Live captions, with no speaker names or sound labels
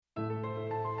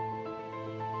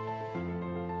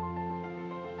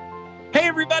Hey,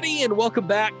 everybody, and welcome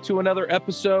back to another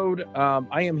episode.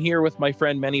 I am here with my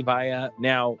friend Manny Vaya.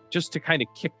 Now, just to kind of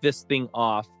kick this thing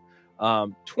off,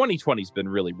 2020 has been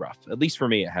really rough. At least for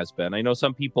me, it has been. I know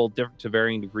some people to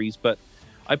varying degrees, but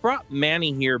I brought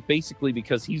Manny here basically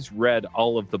because he's read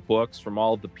all of the books from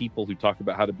all of the people who talk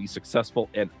about how to be successful,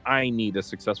 and I need a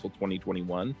successful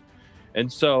 2021.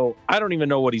 And so I don't even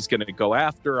know what he's going to go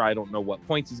after. I don't know what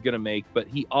points he's going to make, but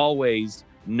he always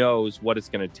knows what it's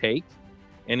going to take.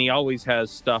 And he always has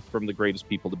stuff from the greatest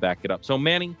people to back it up. So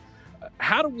Manny,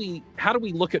 how do we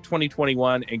look at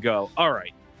 2021 and go, all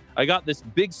right, I got this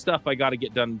big stuff I got to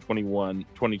get done in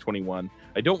 2021.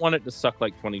 I don't want it to suck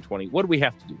like 2020. What do we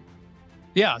have to do?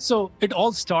 Yeah, so it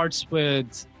all starts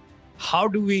with how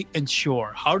do we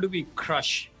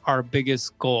crush our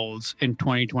biggest goals in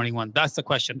 2021? That's the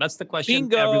question. That's the question.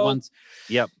 Bingo.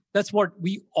 Yep. That's what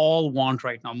we all want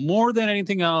right now. More than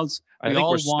anything else. I think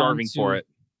we're starving for it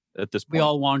at this point. We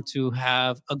all want to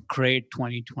have a great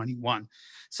 2021.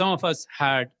 Some of us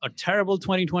had a terrible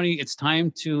 2020. It's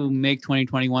time to make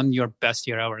 2021 your best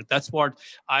year ever. That's what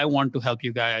I want to help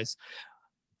you guys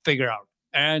figure out.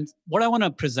 And what I want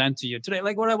to present to you today,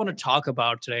 like what I want to talk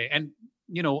about today, and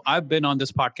I've been on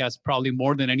this podcast probably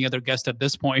more than any other guest at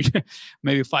this point,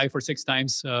 maybe 5 or 6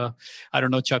 times. I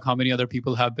don't know, Chuck, how many other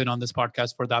people have been on this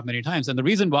podcast for that many times. And the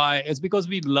reason why is because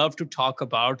we love to talk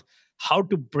about how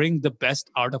to bring the best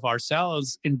out of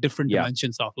ourselves in different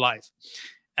dimensions of life.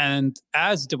 And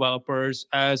as developers,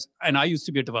 and I used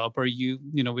to be a developer,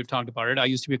 we've talked about it. I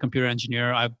used to be a computer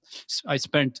engineer. I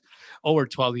spent over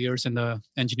 12 years in the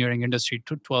engineering industry,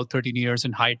 12, 13 years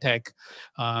in high tech.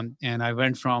 And I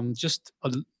went from just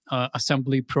a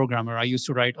assembly programmer. I used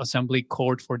to write assembly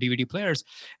code for DVD players.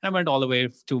 And I went all the way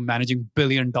to managing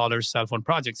 $billion cell phone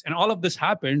projects. And all of this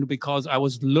happened because I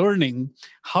was learning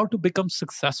how to become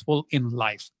successful in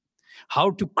life,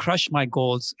 how to crush my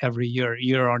goals every year,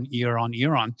 year on.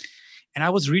 And I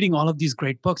was reading all of these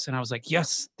great books and I was like,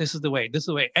 yes, this is the way.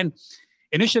 And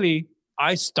initially,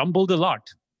 I stumbled a lot.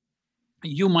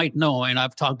 You might know, and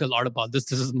I've talked a lot about this.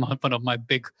 This is one of my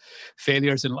big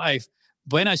failures in life.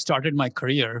 When I started my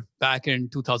career back in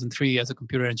 2003 as a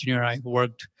computer engineer, I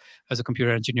worked as a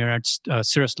computer engineer at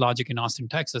Cirrus Logic in Austin,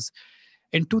 Texas.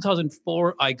 In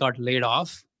 2004, I got laid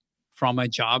off from my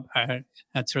job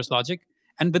at Cirrus Logic.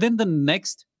 And within the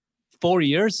next 4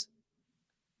 years,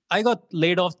 I got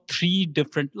laid off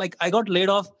I got laid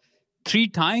off 3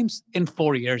 times in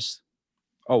 4 years.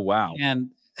 Oh, wow.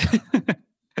 And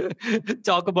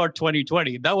talk about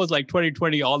 2020. That was like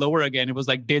 2020 all over again. It was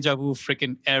like deja vu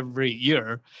freaking every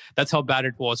year. That's how bad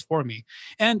it was for me.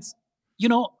 And,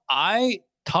 I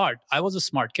thought I was a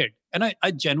smart kid. And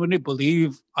I genuinely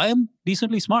believe I am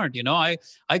decently smart. I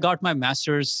got my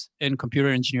master's in computer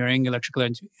engineering, electrical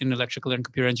and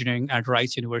computer engineering at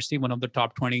Rice University, one of the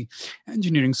top 20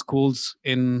 engineering schools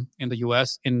in the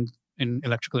US in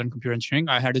electrical and computer engineering.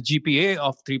 I had a GPA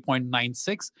of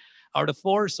 3.96 out of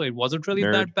 4, so it wasn't really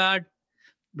that bad,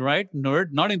 right?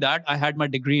 Nerd. Not in that. I had my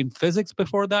degree in physics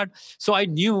before that. So I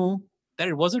knew that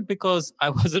it wasn't because I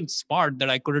wasn't smart that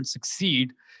I couldn't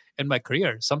succeed in my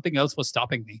career. Something else was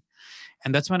stopping me.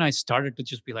 And that's when I started to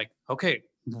just be like, okay,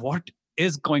 what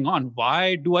is going on?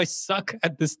 Why do I suck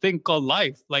at this thing called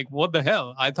life? Like, what the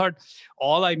hell? I thought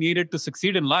all I needed to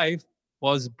succeed in life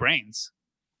was brains.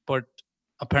 But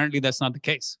apparently that's not the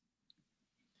case.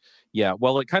 Yeah,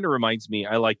 well, it kind of reminds me,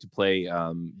 I like to play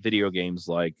video games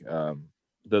like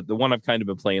the one I've kind of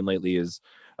been playing lately is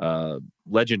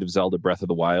Legend of Zelda Breath of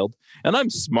the Wild. And I'm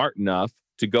smart enough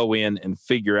to go in and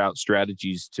figure out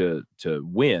strategies to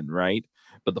win, right?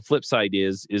 But the flip side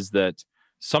is that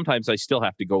sometimes I still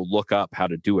have to go look up how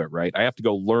to do it, right? I have to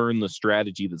go learn the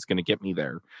strategy that's going to get me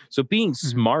there. So being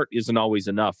smart isn't always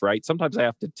enough, right? Sometimes I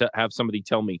have to have somebody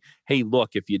tell me, hey, look,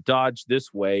 if you dodge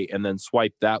this way and then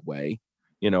swipe that way,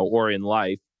 or in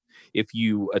life, if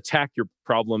you attack your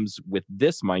problems with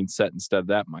this mindset instead of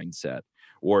that mindset,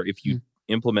 or if you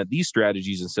implement these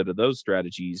strategies instead of those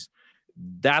strategies,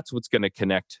 that's what's going to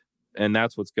connect and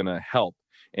that's what's going to help.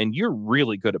 And you're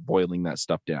really good at boiling that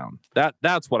stuff down.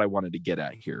 That's what I wanted to get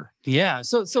at here. Yeah.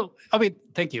 So I mean,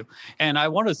 thank you. And I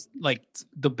want to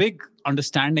the big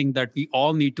understanding that we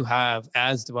all need to have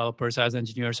as developers, as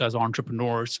engineers, as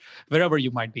entrepreneurs, wherever you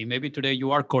might be. Maybe today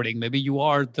you are coding, maybe you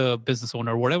are the business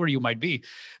owner, whatever you might be.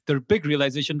 The big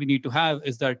realization we need to have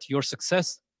is that your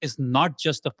success is not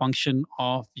just a function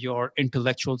of your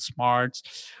intellectual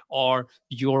smarts or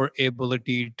your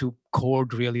ability to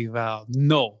code really well.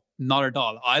 No. Not at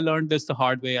all. I learned this the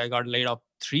hard way. I got laid off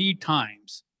 3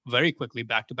 times very quickly,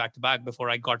 back to back to back, before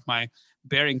I got my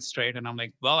bearings straight. And I'm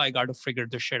like, well, I got to figure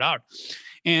this shit out.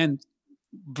 And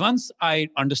once I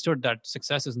understood that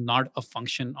success is not a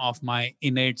function of my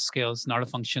innate skills, not a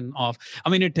function of, I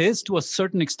mean, it is to a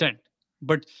certain extent,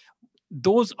 but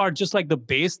those are just like the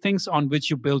base things on which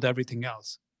you build everything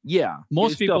else. Yeah, you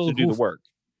Most still have to people do who, the work.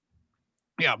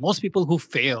 yeah, most people who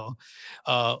fail,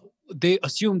 they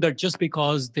assume that just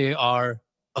because they are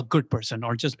a good person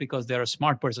or just because they're a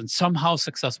smart person, somehow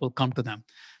success will come to them.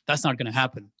 That's not going to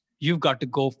happen. You've got to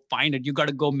go find it. You got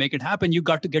to go make it happen. You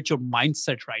got to get your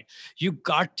mindset right. You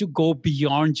got to go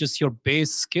beyond just your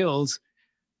base skills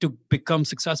to become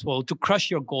successful, to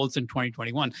crush your goals in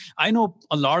 2021. I know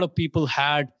a lot of people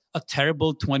had a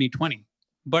terrible 2020,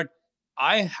 but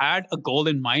I had a goal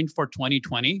in mind for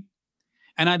 2020,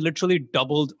 and I literally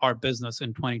doubled our business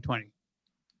in 2020.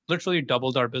 Literally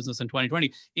doubled our business in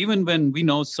 2020. Even when we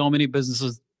know so many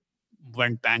businesses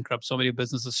went bankrupt, so many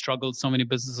businesses struggled, so many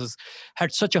businesses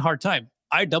had such a hard time.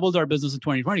 I doubled our business in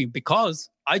 2020 because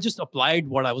I just applied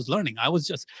what I was learning. I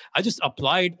just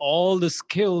applied all the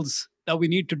skills that we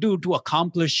need to do to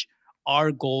accomplish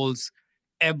our goals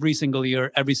every single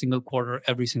year, every single quarter,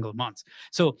 every single month.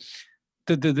 So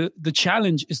the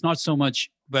challenge is not so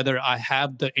much whether I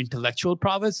have the intellectual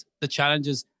prowess. The challenge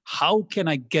is how can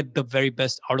I get the very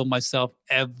best out of myself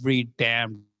every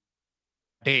damn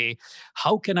day?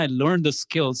 How can I learn the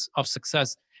skills of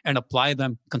success and apply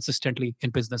them consistently in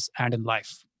business and in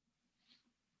life?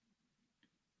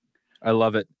 I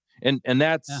love it. And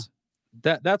Yeah.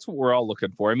 that's what we're all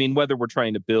looking for. I mean, whether we're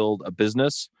trying to build a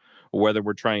business or whether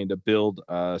we're trying to build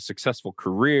a successful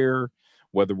career,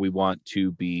 whether we want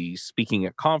to be speaking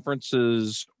at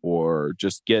conferences or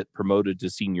just get promoted to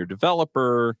senior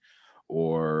developer,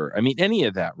 or I mean any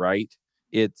of that, right?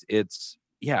 It's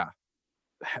yeah.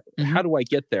 How Mhm. do I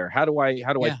get there? How do I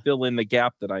Yeah. fill in the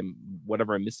gap that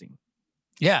whatever I'm missing?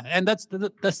 Yeah, and that's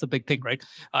the big thing, right?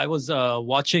 I was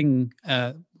watching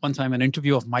one time an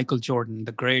interview of Michael Jordan,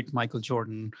 the great Michael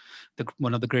Jordan,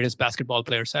 one of the greatest basketball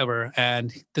players ever,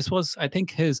 and this was, I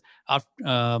think, his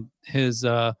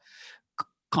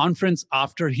conference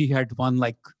after he had won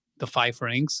like the 5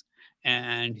 rings,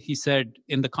 and he said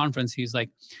in the conference, he's like,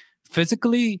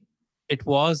 physically, it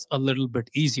was a little bit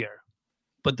easier,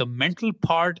 but the mental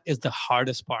part is the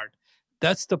hardest part.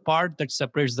 That's the part that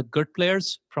separates the good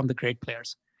players from the great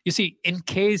players. You see, in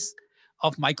case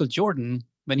of Michael Jordan,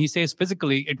 when he says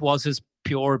physically, it was his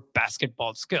pure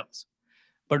basketball skills.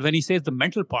 But when he says the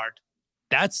mental part,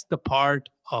 that's the part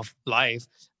of life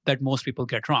that most people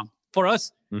get wrong. For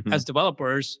us Mhm. as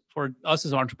developers, for us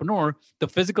as entrepreneur, the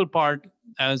physical part,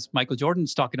 as Michael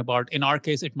Jordan's talking about, in our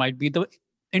case, it might be the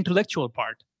intellectual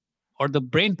part or the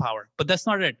brain power, but that's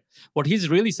not it. What he's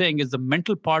really saying is the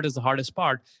mental part is the hardest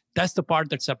part. That's the part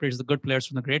that separates the good players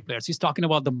from the great players. He's talking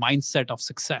about the mindset of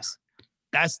success.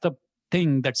 That's the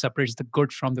thing that separates the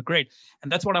good from the great.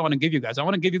 And that's what I want to give you guys. I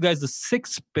want to give you guys the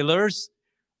 6 pillars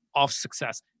of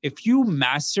success. If you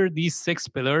master these 6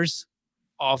 pillars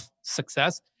of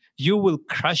success, you will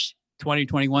crush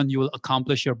 2021. You will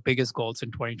accomplish your biggest goals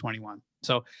in 2021.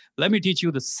 So let me teach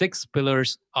you the 6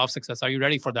 pillars of success. Are you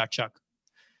ready for that, Chuck?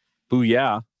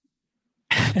 Booyah.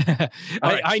 All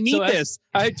right. I need this.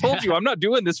 I told you I'm not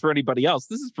doing this for anybody else.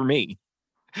 This is for me.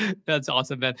 That's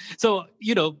awesome, man. So,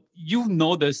 you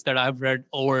know this, that I've read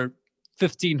over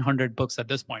 1,500 books at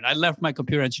this point. I left my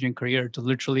computer engineering career to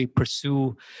literally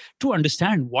to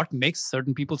understand what makes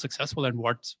certain people successful and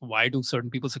why do certain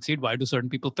people succeed, why do certain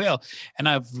people fail. And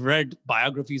I've read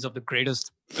biographies of the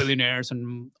greatest billionaires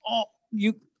and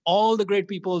all the great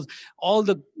people, all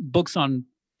the books on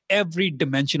every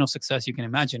dimension of success you can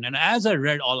imagine. And as I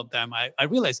read all of them, I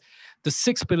realized the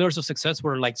 6 pillars of success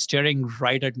were like staring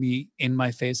right at me in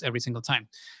my face every single time.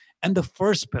 And the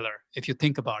first pillar, if you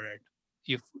think about it,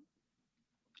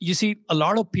 you see a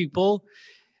lot of people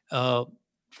uh,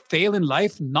 fail in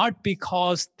life not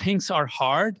because things are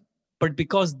hard, but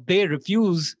because they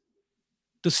refuse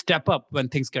to step up when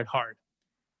things get hard.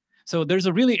 So there's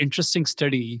a really interesting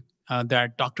study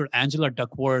that Dr. Angela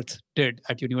Duckworth did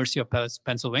at University of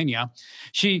Pennsylvania.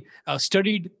 She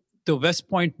studied the West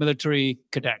Point military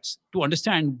cadets to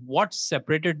understand what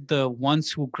separated the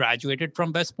ones who graduated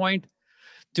from West Point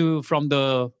from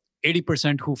the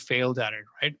 80% who failed at it,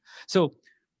 right? So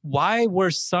why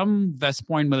were some West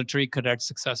Point military cadets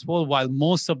successful while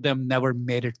most of them never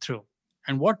made it through?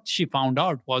 And what she found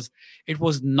out was it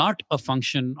was not a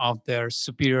function of their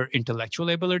superior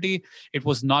intellectual ability. It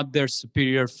was not their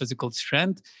superior physical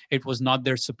strength. It was not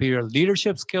their superior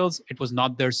leadership skills. It was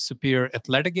not their superior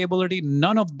athletic ability.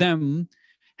 None of them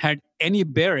had any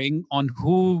bearing on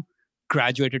who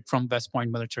graduated from West Point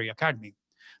Military Academy.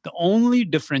 The only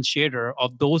differentiator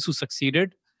of those who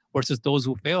succeeded versus those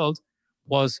who failed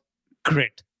was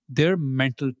grit. their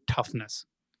mental toughness.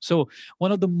 So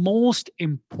one of the most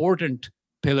important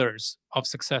pillars of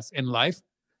success in life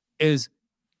is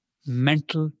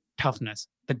mental toughness,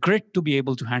 the grit to be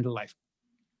able to handle life.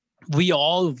 We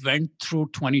all went through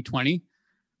 2020.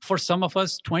 For some of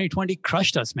us, 2020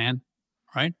 crushed us, man,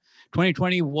 right?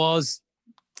 2020 was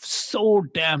so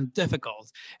damn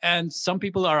difficult. And some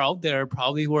people are out there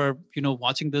probably who are,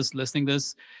 watching this, listening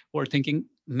this, who are thinking,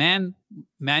 man,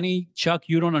 Manny, Chuck,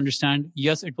 you don't understand.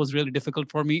 Yes, it was really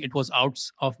difficult for me. It was out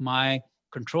of my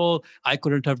control. I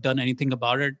couldn't have done anything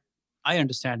about it. I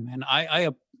understand, man.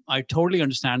 I totally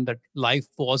understand that life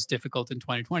was difficult in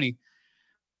 2020.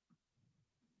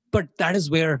 But that's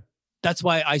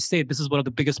why I say this is one of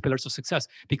the biggest pillars of success.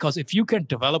 Because if you can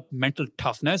develop mental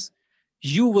toughness,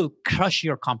 you will crush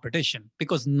your competition,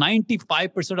 because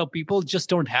 95% of people just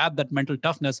don't have that mental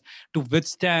toughness to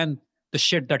withstand the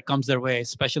shit that comes their way,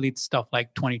 especially stuff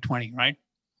like 2020, right?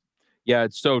 Yeah,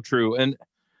 it's so true. And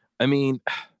I mean,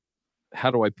 how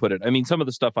do I put it? I mean, some of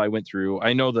the stuff I went through,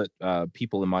 I know that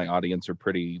people in my audience are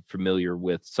pretty familiar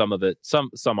with some of it.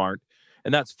 Some aren't,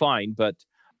 and that's fine. But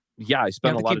yeah, I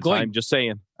spent a lot of time just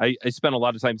saying, I spent a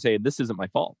lot of time saying, this isn't my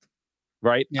fault,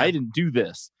 right? Yeah. I didn't do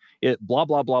this. It blah,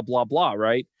 blah, blah, blah, blah,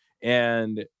 right?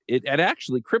 And it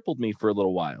actually crippled me for a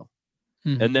little while.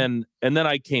 Mm-hmm. And then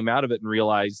I came out of it and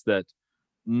realized that,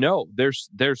 no, there's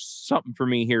something for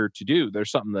me here to do.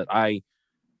 There's something that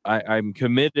I'm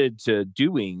committed to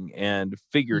doing, and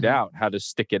figured mm-hmm. out how to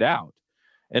stick it out.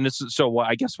 And it's so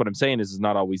I guess what I'm saying is it's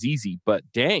not always easy, but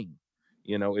dang,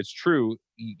 it's true.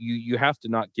 You have to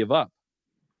not give up.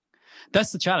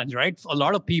 That's the challenge, right? A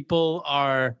lot of people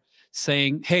are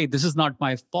saying, hey, this is not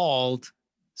my fault,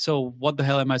 so what the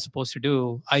hell am I supposed to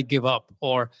do? I give up,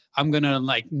 or I'm gonna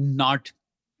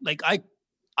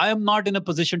I am not in a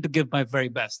position to give my very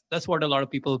best. That's what a lot of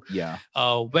people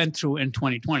went through in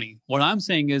 2020. What I'm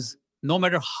saying is, no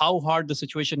matter how hard the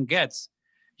situation gets,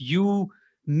 you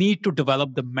need to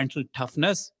develop the mental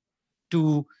toughness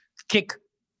to kick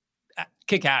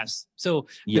ass. So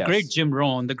the great Jim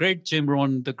Rohn,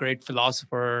 the great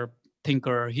philosopher,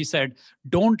 thinker, he said,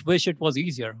 don't wish it was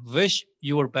easier. Wish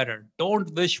you were better.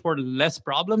 Don't wish for less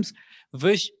problems.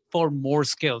 Wish for more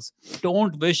skills.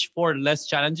 Don't wish for less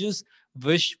challenges.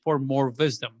 Wish for more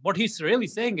wisdom. What he's really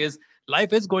saying is,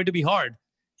 life is going to be hard.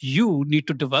 You need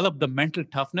to develop the mental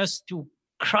toughness to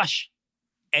crush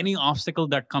any obstacle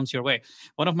that comes your way.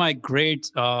 One of my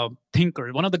great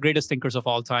thinkers, one of the greatest thinkers of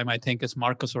all time, I think, is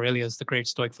Marcus Aurelius, the great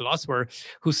Stoic philosopher,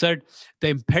 who said, the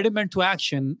impediment to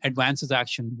action advances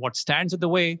action. What stands in the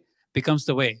way becomes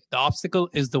the way. The obstacle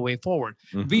is the way forward.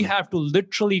 Mm-hmm. We have to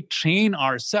literally train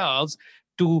ourselves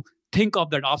to think of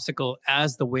that obstacle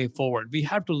as the way forward. We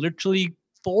have to literally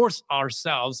force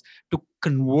ourselves to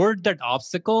convert that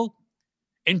obstacle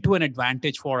into an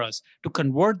advantage for us, to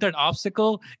convert that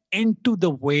obstacle into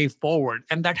the way forward.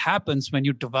 And that happens when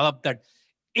you develop that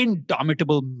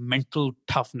indomitable mental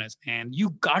toughness. And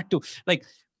you got to,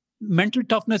 mental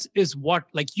toughness is what,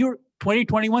 your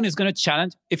 2021 is going to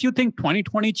challenge. If you think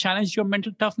 2020 challenged your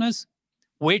mental toughness,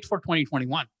 wait for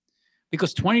 2021,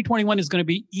 because 2021 is going to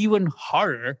be even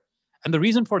harder. And the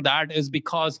reason for that is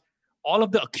because all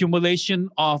of the accumulation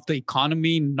of the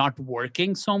economy not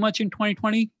working so much in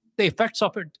 2020, the effects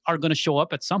of it are going to show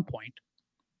up at some point,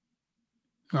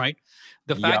 right?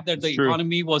 The fact that the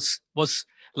economy was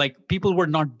people were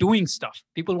not doing stuff.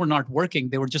 People were not working.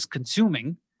 They were just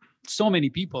consuming. So many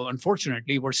people,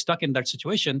 unfortunately, were stuck in that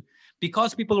situation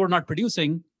because people were not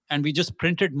producing, and we just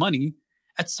printed money.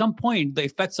 At some point, the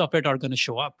effects of it are going to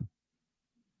show up.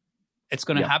 It's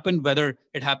going to happen, whether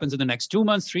it happens in the next 2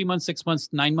 months, 3 months, 6 months,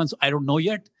 9 months, I don't know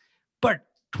yet. But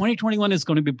 2021 is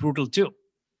going to be brutal too.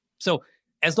 So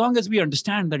as long as we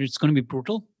understand that it's going to be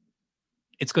brutal,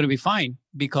 it's going to be fine,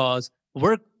 because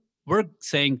we're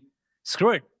saying, screw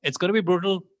it. It's going to be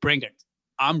brutal. Bring it.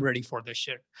 I'm ready for this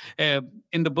shit.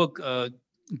 In the book,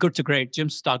 Good to Great, Jim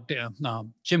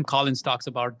Collins talks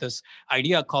about this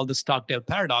idea called the Stockdale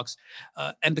paradox.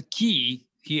 And the key,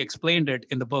 he explained it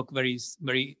in the book very,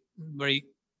 very, very,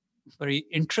 very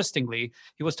interestingly.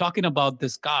 He was talking about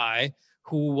this guy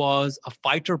who was a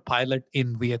fighter pilot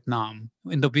in Vietnam,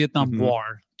 in the Vietnam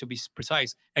War, to be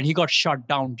precise. And he got shot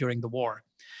down during the war.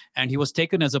 And he was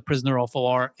taken as a prisoner of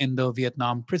war in the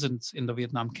Vietnam prisons, in the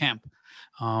Vietnam camp,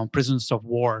 prisons of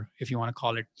war, if you want to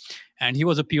call it. And he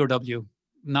was a POW.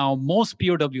 Now, most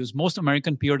POWs, most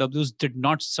American POWs did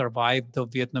not survive the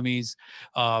Vietnamese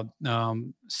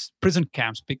prison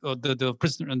camps, because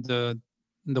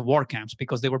the war camps,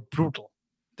 because they were brutal.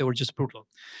 They were just brutal.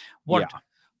 What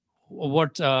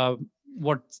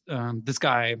this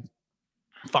guy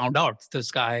found out,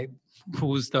 this guy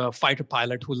who's the fighter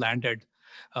pilot who landed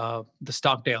the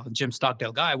Stockdale, Jim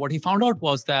Stockdale guy, what he found out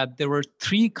was that there were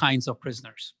three kinds of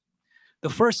prisoners. The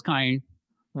first kind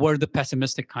were the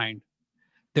pessimistic kind.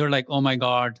 They were like, oh my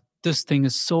God, this thing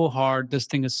is so hard. This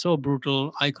thing is so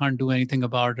brutal. I can't do anything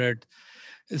about it.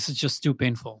 This is just too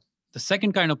painful. The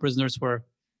second kind of prisoners were,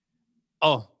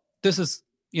 oh, this is,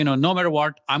 no matter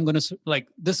what, I'm going to like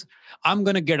this. I'm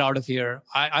going to get out of here.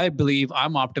 I believe,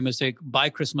 I'm optimistic. By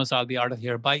Christmas, I'll be out of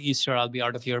here. By Easter, I'll be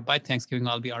out of here. By Thanksgiving,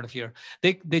 I'll be out of here.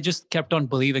 They just kept on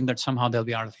believing that somehow they'll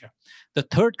be out of here. The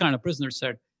third kind of prisoner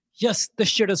said, yes, this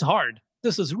shit is hard.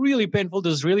 This is really painful.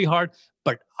 This is really hard,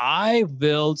 but I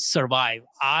will survive.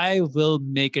 I will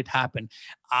make it happen.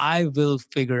 I will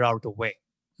figure out a way.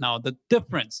 Now, the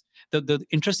difference, the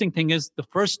interesting thing is the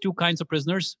first two kinds of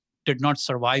prisoners did not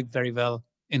survive very well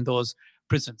in those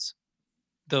prisons.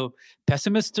 The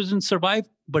pessimists didn't survive,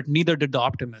 but neither did the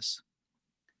optimists.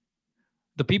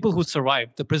 The people who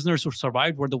survived, the prisoners who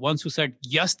survived, were the ones who said,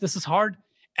 yes, this is hard,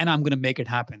 and I'm going to make it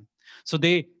happen. So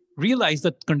they realized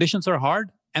that conditions are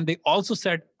hard, and they also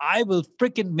said, I will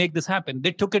freaking make this happen.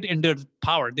 They took it in their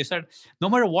power. They said, no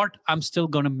matter what, I'm still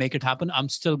going to make it happen. I'm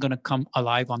still going to come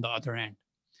alive on the other end.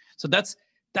 So that's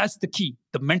the key.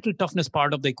 The mental toughness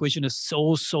part of the equation is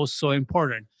so, so, so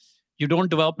important. You don't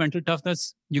develop mental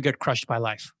toughness, you get crushed by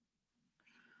life.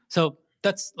 So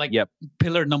that's like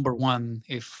pillar number one.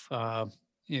 If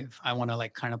I want to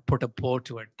like kind of put a bow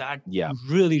to it, that you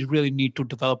really, really need to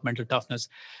develop mental toughness.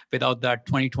 Without that,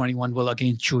 2021 will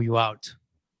again chew you out.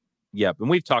 Yeah, and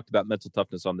we've talked about mental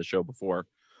toughness on the show before.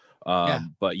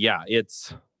 But yeah,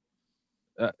 it's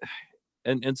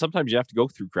and sometimes you have to go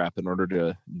through crap in order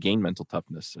to gain mental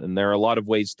toughness, and there are a lot of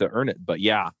ways to earn it. But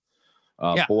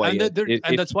boy,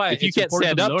 and that's why if you can't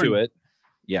stand up to it,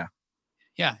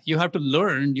 you have to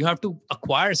learn. You have to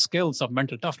acquire skills of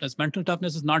mental toughness. Mental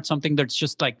toughness is not something that's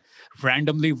just like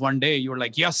randomly one day you're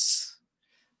like, yes,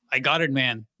 I got it,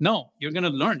 man. No, you're going to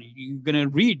learn. You're going to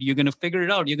read. You're going to figure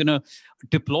it out. You're going to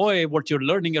deploy what you're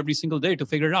learning every single day to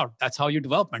figure it out. That's how you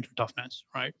develop mental toughness,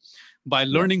 right? By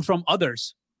learning from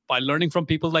others, by learning from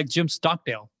people like Jim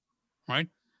Stockdale, right?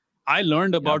 I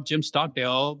learned about Jim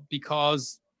Stockdale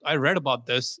because I read about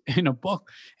this in a book.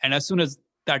 And as soon as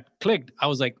that clicked, I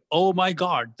was like, oh my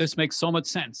God, this makes so much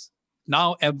sense.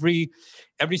 Now, every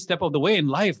step of the way in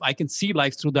life, I can see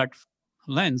life through that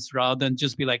lens rather than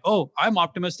just be like, oh, I'm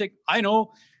optimistic. I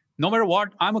know no matter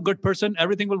what, I'm a good person.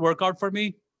 Everything will work out for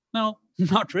me. No,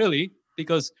 not really,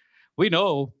 because we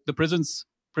know the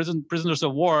prisoners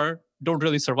of war don't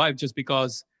really survive just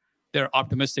because they're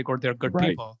optimistic or they're good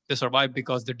people. They survive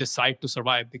because they decide to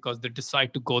survive, because they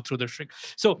decide to go through the trick.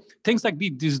 So things like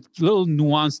these little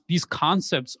nuance, these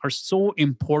concepts are so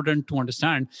important to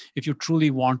understand if you truly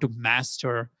want to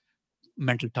master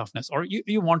mental toughness, or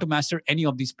you want to master any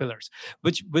of these pillars,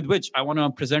 with which I want to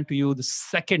present to you the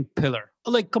second pillar,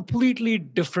 like completely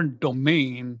different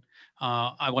domain.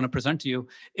 I want to present to you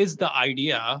is the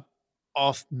idea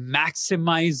of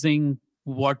maximizing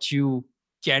what you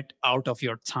get out of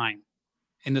your time.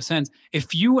 In the sense,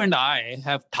 if you and I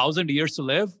have 1,000 years to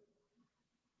live,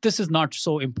 this is not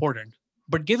so important.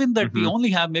 But given that we only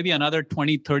have maybe another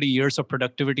 20, 30 years of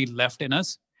productivity left in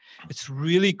us, it's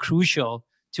really crucial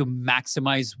to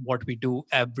maximize what we do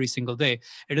every single day.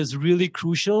 It is really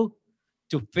crucial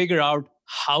to figure out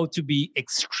how to be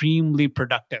extremely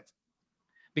productive.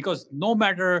 Because no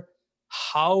matter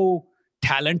how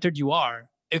talented you are,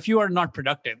 if you are not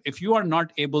productive, if you are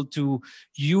not able to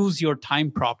use your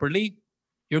time properly,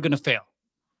 you're going to fail.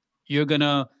 You're going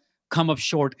to come up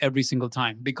short every single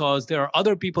time, because there are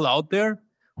other people out there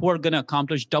who are going to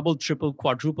accomplish double, triple,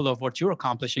 quadruple of what you're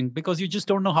accomplishing, because you just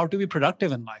don't know how to be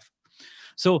productive in life.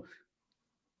 So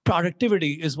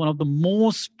productivity is one of the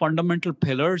most fundamental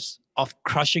pillars of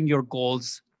crushing your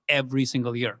goals every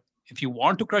single year. If you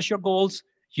want to crush your goals,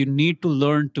 you need to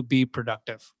learn to be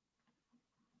productive.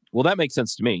 Well, that makes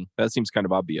sense to me. That seems kind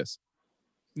of obvious.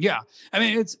 Yeah. I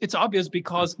mean, it's obvious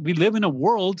because we live in a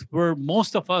world where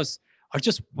most of us are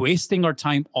just wasting our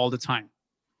time all the time.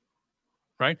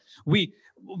 Right? We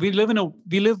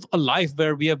live a life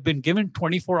where we have been given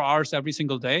 24 hours every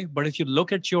single day. But if you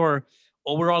look at your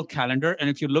overall calendar, and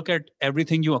if you look at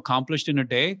everything you accomplished in a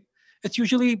day, it's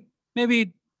usually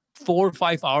maybe 4 or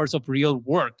 5 hours of real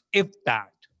work, if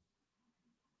that.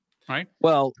 Right?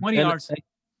 Well, 20 hours.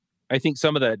 I think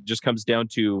some of that just comes down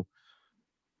to,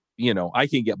 I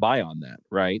can get by on that,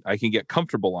 right? I can get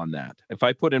comfortable on that. If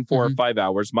I put in 4 or 5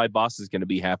 hours, my boss is going to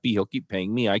be happy. He'll keep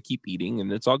paying me. I keep eating,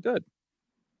 and it's all good.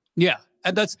 Yeah,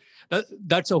 and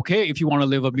that's okay if you want to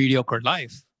live a mediocre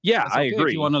life. Yeah, I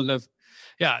agree. If you want to live,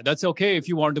 Yeah, that's okay if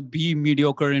you want to be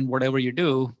mediocre in whatever you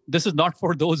do. This is not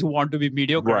for those who want to be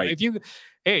mediocre. Right.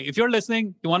 If you're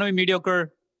listening, you want to be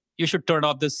mediocre, you should turn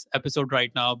off this episode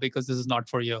right now because this is not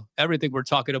for you. Everything we're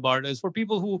talking about is for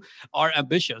people who are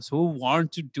ambitious, who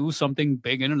want to do something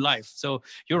big in life. So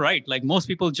you're right. Like most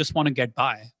people just want to get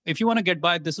by. If you want to get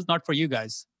by, this is not for you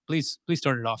guys. Please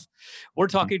turn it off. We're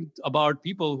talking about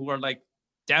people who are like,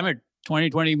 damn it,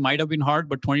 2020 might have been hard,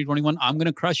 but 2021, I'm going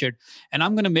to crush it. And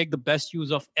I'm going to make the best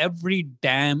use of every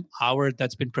damn hour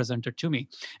that's been presented to me.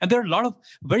 And there are a lot of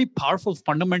very powerful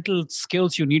fundamental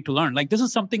skills you need to learn. Like this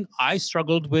is something I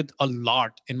struggled with a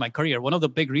lot in my career. One of the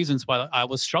big reasons why I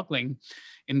was struggling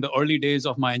in the early days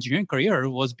of my engineering career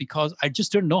was because I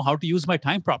just didn't know how to use my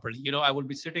time properly. I would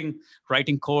be sitting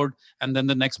writing code, and then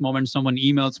the next moment someone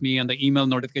emails me and the email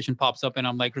notification pops up and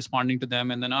I'm like responding to them,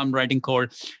 and then I'm writing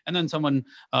code, and then someone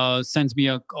sends me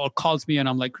or calls me and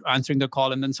I'm like answering the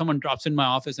call, and then someone drops in my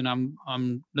office and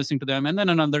I'm listening to them, and then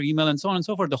another email, and so on and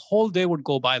so forth. The whole day would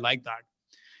go by like that.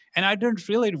 And I didn't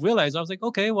really realize. I was like,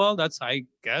 okay, well, I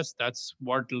guess that's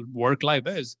what work life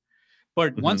is.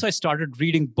 But once I started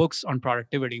reading books on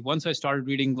productivity, once I started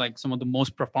reading like some of the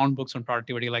most profound books on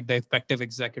productivity, like The Effective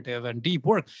Executive and Deep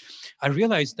Work, I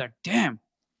realized that, damn,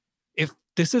 if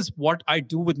this is what I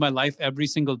do with my life every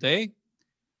single day,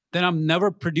 then I'm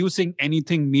never producing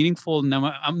anything meaningful.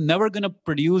 I'm never going to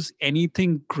produce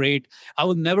anything great. I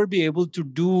will never be able to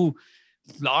do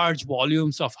large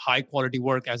volumes of high quality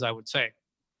work, as I would say.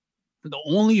 The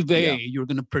only way you're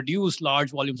going to produce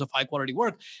large volumes of high quality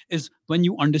work is when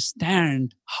you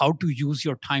understand how to use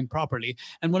your time properly.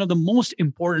 And one of the most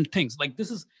important things,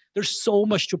 there's so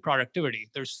much to productivity.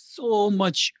 There's so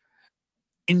much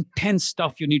intense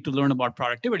stuff you need to learn about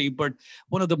productivity. But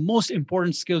one of the most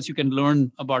important skills you can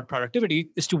learn about productivity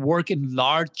is to work in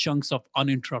large chunks of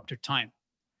uninterrupted time,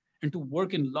 and to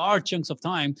work in large chunks of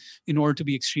time in order to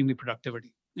be extremely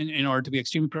productivity. In order to be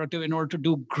extremely productive, in order to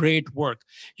do great work.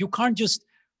 You can't just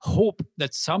hope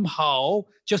that somehow,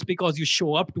 just because you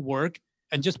show up to work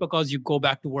and just because you go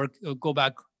back to work, go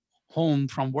back home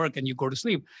from work and you go to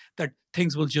sleep, that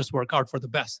things will just work out for the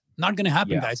best. Not going to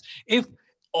happen, guys. If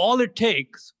all it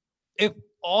takes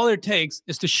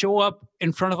is to show up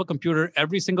in front of a computer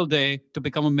every single day to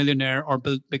become a millionaire or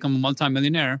become a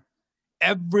multimillionaire,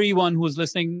 everyone who's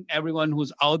listening, everyone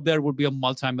who's out there would be a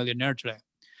multimillionaire today.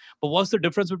 But what's the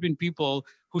difference between people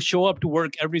who show up to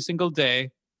work every single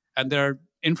day and they're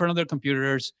in front of their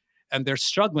computers and they're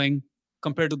struggling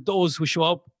compared to those who show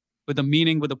up with a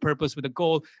meaning, with a purpose, with a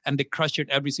goal, and they crush it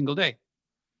every single day?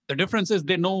 The difference is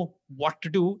they know what to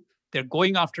do. They're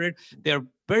going after it. They're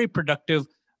very productive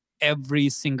every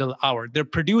single hour. They're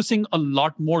producing a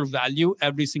lot more value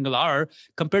every single hour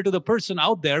compared to the person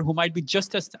out there who might be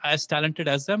just as talented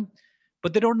as them,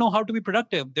 but they don't know how to be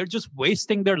productive. They're just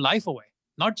wasting their life away.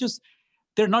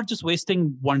 They're not just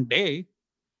wasting one day.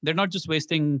 They're not just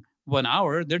wasting 1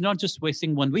 hour. They're not just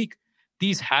wasting 1 week.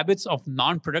 These habits of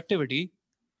non-productivity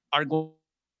are going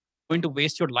to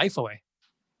waste your life away.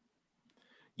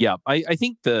 Yeah, I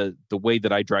think the way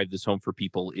that I drive this home for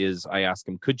people is I ask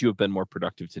them, could you have been more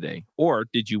productive today? Or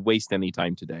did you waste any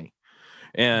time today?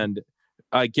 And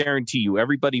I guarantee you,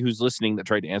 everybody who's listening that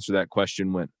tried to answer that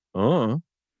question went,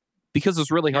 because it's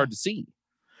really hard to see.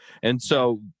 And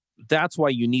so that's why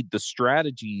you need the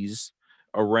strategies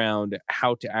around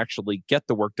how to actually get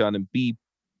the work done and be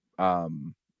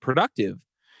productive,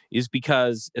 is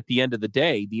because at the end of the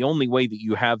day, the only way that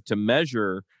you have to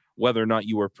measure whether or not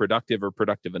you were productive or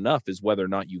productive enough is whether or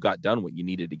not you got done what you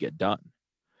needed to get done.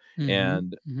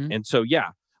 And so,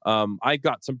 I've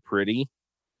got some pretty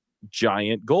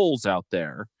giant goals out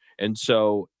there. And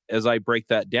so as I break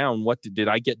that down, did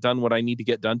I get done what I need to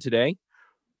get done today?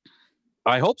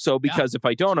 I hope so, because if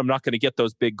I don't, I'm not going to get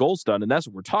those big goals done. And that's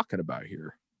what we're talking about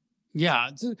here.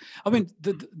 Yeah. I mean,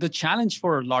 the challenge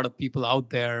for a lot of people out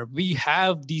there, we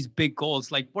have these big goals.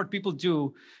 Like what people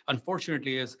do,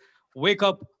 unfortunately, is wake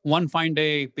up one fine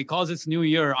day because it's New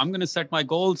Year. I'm going to set my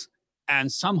goals.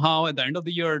 And somehow at the end of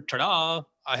the year, ta-da,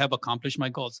 I have accomplished my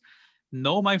goals.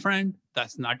 No, my friend,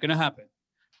 that's not going to happen.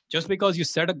 Just because you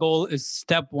set a goal is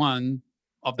step one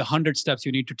of the 100 steps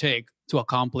you need to take to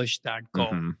accomplish that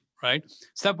goal. Right?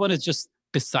 Step one is just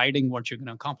deciding what you're going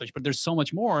to accomplish, but there's so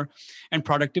much more, and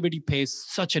productivity plays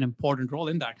such an important role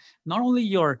in that. Not only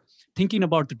you're thinking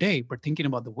about the day, but thinking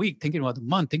about the week, thinking about the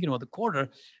month, thinking about the quarter,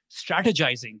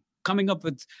 strategizing, coming up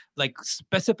with like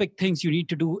specific things you need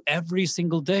to do every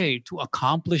single day to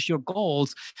accomplish your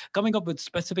goals, coming up with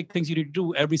specific things you need to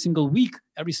do every single week,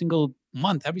 every single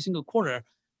month, every single quarter.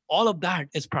 All of that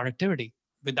is productivity.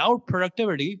 Without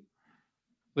productivity,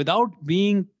 without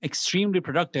being extremely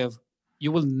productive,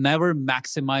 You will never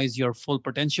maximize your full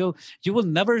potential. You will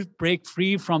never break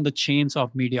free from the chains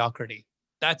of mediocrity.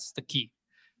 That's the key,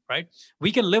 right?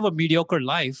 We can live a mediocre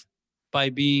life by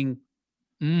being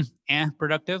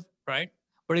productive, right?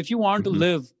 But if you want to Mhm.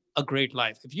 live a great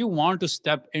life, if you want to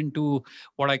step into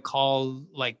what I call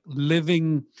like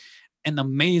living an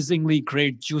amazingly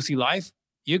great, juicy life,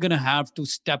 you're going to have to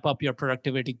step up your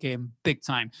productivity game big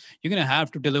time. You're going to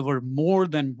have to deliver more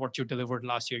than what you delivered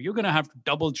last year. You're going to have to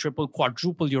double, triple,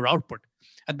 quadruple your output.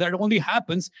 And that only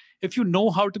happens if you know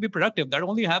how to be productive. That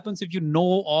only happens if you know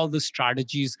all the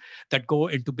strategies that go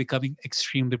into becoming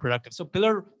extremely productive. So,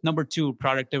 pillar number 2,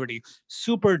 productivity,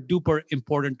 super duper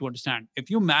important to understand. If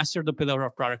you master the pillar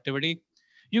of productivity,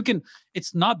 you can,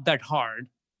 it's not that hard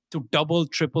to double,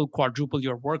 triple, quadruple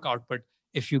your work output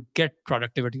if you get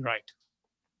productivity right.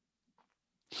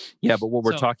 Yeah, but what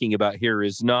we're So, talking about here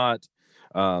is not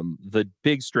the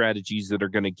big strategies that are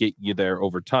going to get you there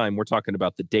over time. We're talking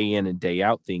about the day in and day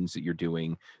out things that you're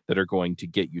doing that are going to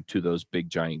get you to those big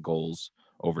giant goals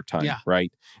over time, yeah,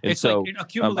 right? And it's like so it I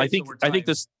accumulates think over I think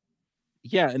time. this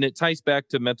yeah, and it ties back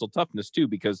to mental toughness too,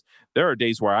 because there are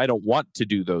days where I don't want to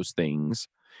do those things,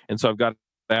 and so I've got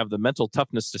to have the mental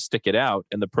toughness to stick it out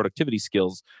and the productivity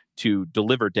skills to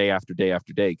deliver day after day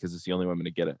after day because it's the only way I'm going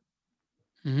to get it.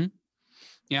 Hmm.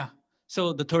 Yeah.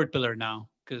 So, the third pillar now,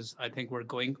 because I think we're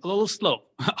going a little slow.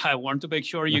 I want to make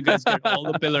sure you guys get all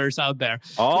the pillars out there.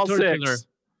 So, All third pillar, six.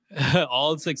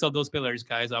 all 6 of those pillars,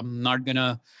 guys. I'm not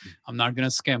gonna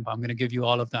skimp. I'm gonna give you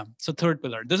all of them. So, third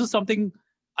pillar, this is something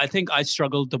I think I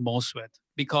struggled the most with,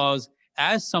 because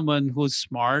as someone who's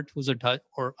smart,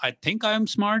 or I think I am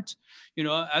smart,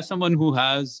 as someone who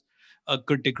has a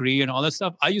good degree and all that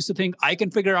stuff, I used to think I can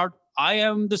figure out, I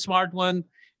am the smart one.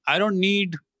 I don't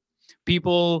need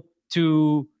people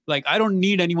to, like, I don't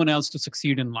need anyone else to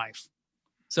succeed in life.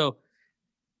 So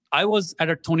I was at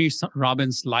a Tony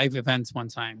Robbins live event one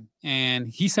time, and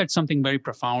he said something very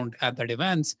profound at that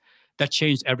event that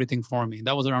changed everything for me.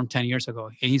 That was around 10 years ago.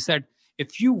 And he said,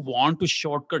 if you want to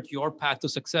shortcut your path to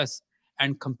success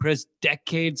and compress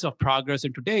decades of progress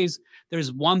into days,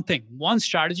 there's one thing, one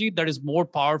strategy that is more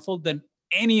powerful than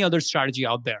any other strategy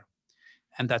out there.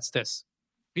 And that's this.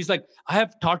 He's like, I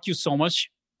have taught you so much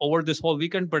over this whole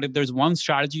weekend, but if there's one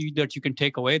strategy that you can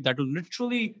take away that will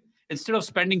literally, instead of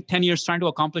spending 10 years trying to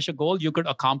accomplish a goal, you could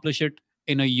accomplish it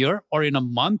in a year or in a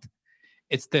month,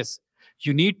 it's this.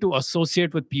 You need to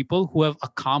associate with people who have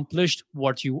accomplished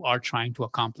what you are trying to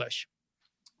accomplish.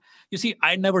 You see,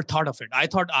 I never thought of it. I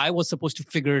thought I was supposed to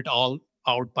figure it all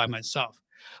out by myself.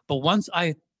 But once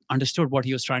I understood what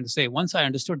he was trying to say, once I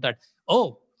understood that,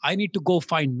 oh, I need to go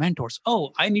find mentors.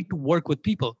 Oh, I need to work with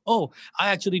people. Oh, I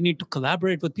actually need to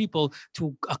collaborate with people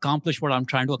to accomplish what I'm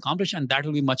trying to accomplish. And that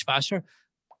will be much faster.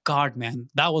 God, man,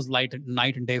 that was night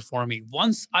and day for me.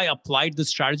 Once I applied this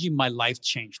strategy, my life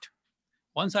changed.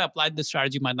 Once I applied this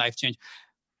strategy, my life changed.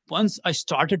 Once I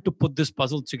started to put this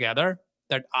puzzle together,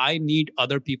 that I need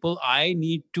other people, I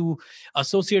need to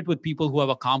associate with people who have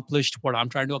accomplished what I'm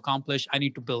trying to accomplish. I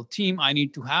need to build team. I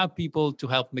need to have people to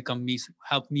help me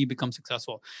become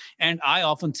successful. And I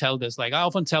often tell this, like I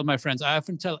often tell my friends, I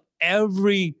often tell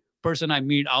every person I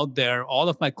meet out there, all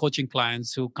of my coaching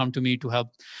clients who come to me to help,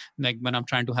 like when I'm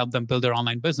trying to help them build their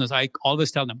online business, I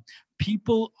always tell them,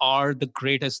 people are the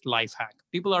greatest life hack.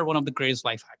 People are one of the greatest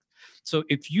life hacks. So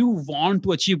if you want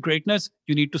to achieve greatness,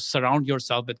 you need to surround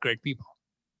yourself with great people.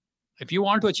 If you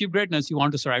want to achieve greatness, you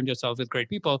want to surround yourself with great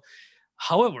people.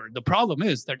 However, the problem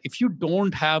is that if you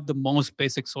don't have the most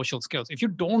basic social skills, if you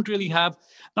don't really have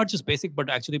not just basic, but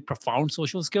actually profound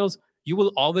social skills, you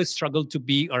will always struggle to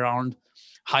be around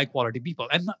high quality people.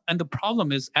 And the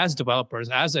problem is, as developers,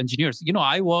 as engineers,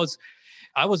 I was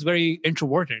very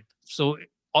introverted. So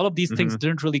all of these things Hmm.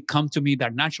 didn't really come to me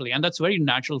that naturally. And that's very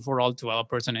natural for all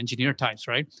developers and engineer types,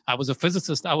 right? I was a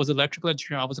physicist, I was an electrical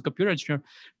engineer, I was a computer engineer,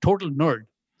 total nerd.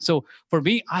 So for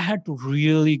me, I had to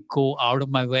really go out of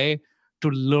my way to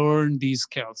learn these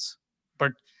skills.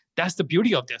 But that's the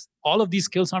beauty of this. All of these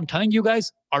skills I'm telling you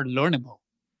guys are learnable,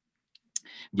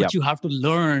 but Yep. you have to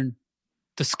learn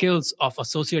the skills of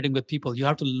associating with people. You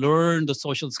have to learn the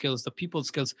social skills, the people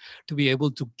skills to be able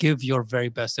to give your very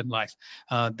best in life.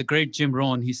 The great Jim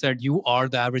Rohn, he said, you are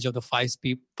the average of the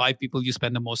five people you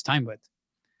spend the most time with.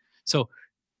 So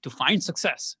to find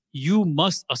success, you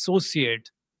must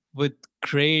associate with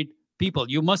great people.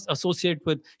 You must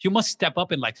step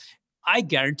up in life. I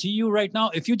guarantee you right now,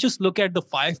 if you just look at the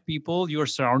 5 people you're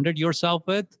surrounded yourself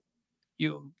with,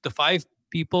 the 5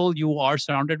 people you are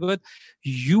surrounded with,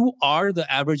 you are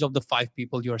the average of the 5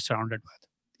 people you're surrounded with.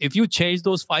 If you change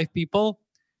those 5 people,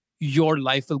 your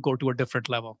life will go to a different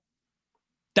level.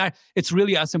 That it's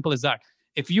really as simple as that.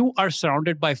 If you are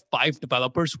surrounded by 5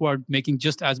 developers who are making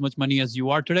just as much money as you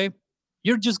are today,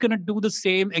 you're just going to do the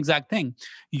same exact thing.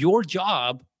 Your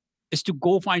job is to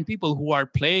go find people who are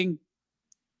playing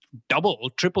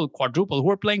double, triple, quadruple, who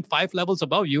are playing 5 levels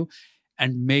above you,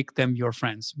 and make them your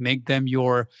friends, make them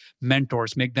your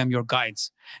mentors, make them your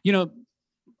guides. You know,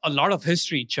 a lot of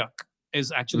history, Chuck,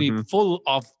 is actually Mm-hmm. full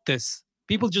of this.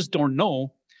 People just don't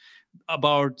know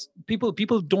about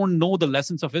people don't know the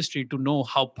lessons of history to know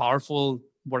how powerful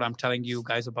what I'm telling you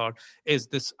guys about is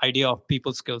this idea of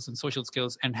people skills and social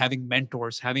skills and having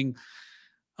mentors, having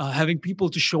people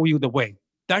to show you the way.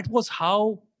 That was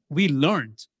how we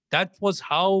learned. That was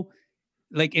how,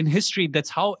 like in history, that's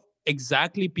how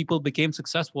exactly people became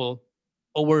successful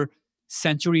over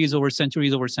centuries, over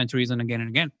centuries, over centuries, and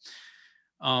again.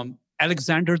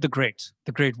 Alexander the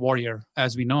great warrior,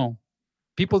 as we know,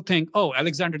 people think, oh,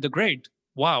 Alexander the Great,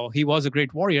 wow, he was a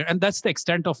great warrior. And that's the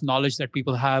extent of knowledge that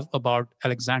people have about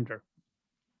Alexander.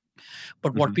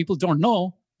 But what Mm-hmm. people don't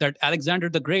know, that Alexander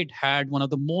the Great had one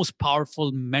of the most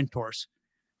powerful mentors.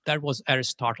 That was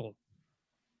Aristotle,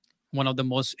 one of the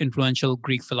most influential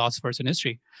Greek philosophers in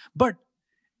history. But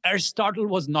Aristotle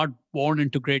was not born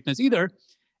into greatness either.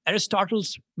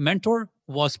 Aristotle's mentor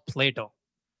was Plato.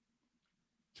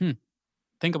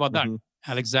 Think about that.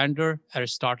 Mm-hmm. Alexander,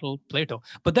 Aristotle, Plato.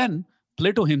 But then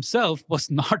Plato himself was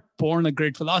not born a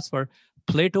great philosopher.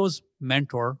 Plato's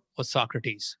mentor was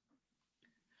Socrates.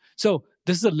 So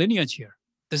this is a lineage here.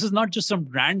 This is not just some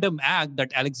random act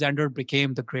that Alexander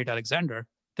became the great Alexander.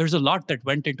 There's a lot that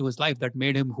went into his life that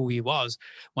made him who he was,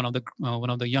 one of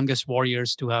the youngest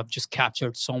warriors to have just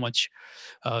captured so much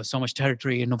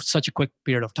territory in such a quick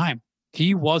period of time.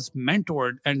 He was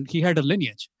mentored and he had a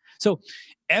lineage. So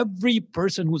every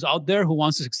person who's out there who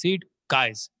wants to succeed,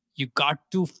 guys, you got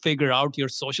to figure out your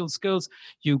social skills.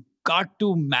 You got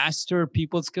to master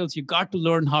people skills. You got to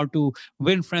learn how to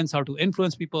win friends, how to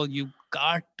influence people. You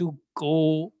got to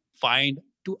go find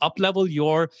to up-level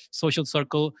your social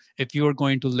circle if you're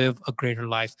going to live a greater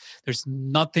life. There's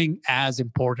nothing as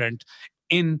important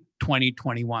in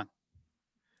 2021.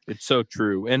 It's so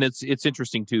true. And it's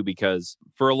interesting too, because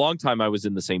for a long time I was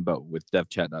in the same boat with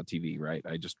devchat.tv, right?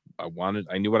 I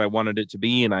knew what I wanted it to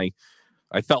be, and I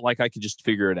felt like I could just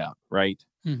figure it out, right?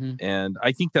 Mm-hmm. And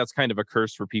I think that's kind of a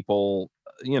curse for people,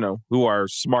 who are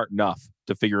smart enough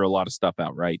to figure a lot of stuff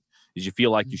out, right? Is you feel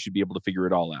like you should be able to figure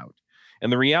it all out.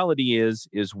 And the reality is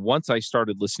once I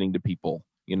started listening to people,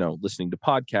 listening to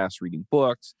podcasts, reading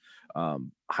books,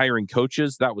 hiring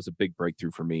coaches, that was a big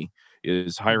breakthrough for me.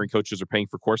 Is hiring coaches or paying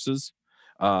for courses.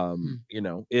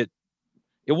 It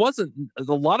wasn't, a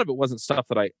lot of it wasn't stuff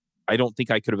that I don't think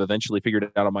I could have eventually figured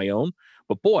it out on my own.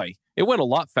 But boy, it went a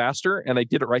lot faster, and I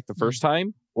did it right the first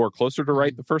time, or closer to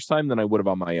right the first time, than I would have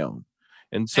on my own.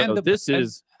 And so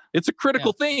it's a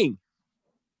critical thing.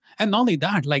 And not only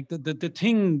that, like the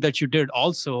thing that you did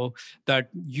also that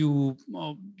you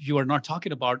are not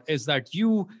talking about is that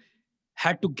you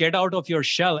had to get out of your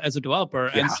shell as a developer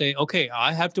and say, okay,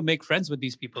 I have to make friends with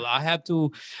these people. I have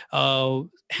to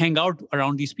hang out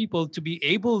around these people to be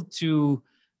able to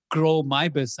grow my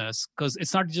business, because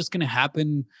it's not just going to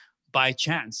happen by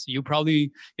chance. You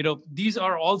probably, these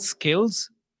are all skills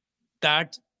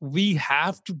that we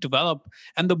have to develop.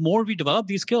 And the more we develop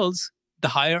these skills, the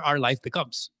higher our life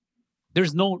becomes.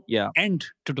 There's no end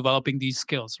to developing these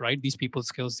skills, right? These people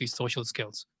skills, these social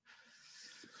skills.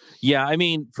 Yeah, I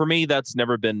mean, for me, that's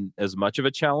never been as much of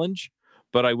a challenge,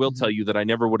 but I will tell you that I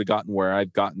never would have gotten where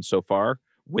I've gotten so far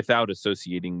without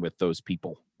associating with those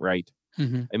people, right?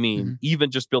 I mean, even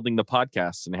just building the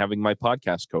podcasts and having my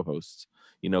podcast co-hosts,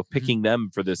 picking them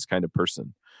for this kind of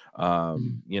person,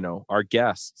 our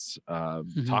guests,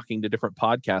 talking to different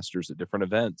podcasters at different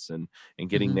events and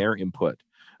getting their input,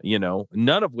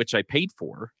 none of which I paid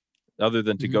for other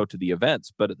than to go to the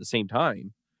events. But at the same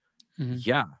time, I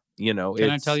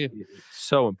tell you, it's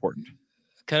so important.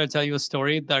 Can I tell you a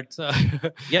story that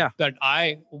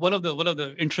that one of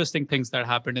the interesting things that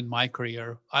happened in my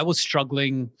career? I was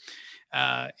struggling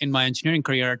in my engineering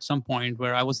career at some point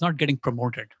where I was not getting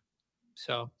promoted.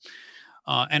 So,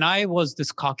 and I was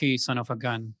this cocky son of a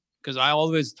gun, because I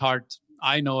always thought,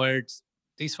 I know it.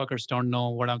 These fuckers don't know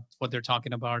what they're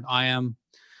talking about.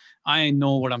 I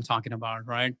know what I'm talking about,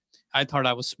 right? I thought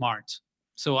I was smart.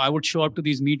 So I would show up to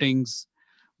these meetings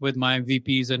with my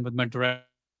VPs and with my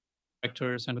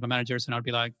directors and with my managers, and I'd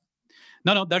be like,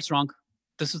 no, that's wrong.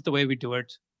 This is the way we do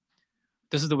it.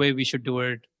 This is the way we should do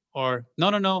it. Or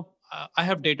no, I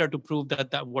have data to prove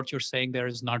that what you're saying there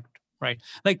is not right.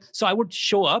 Like, so I would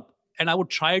show up and I would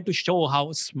try to show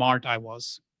how smart I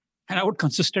was. And I would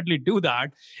consistently do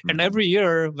that. And every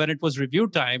year when it was review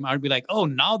time, I'd be like, oh,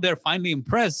 now they're finally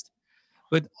impressed.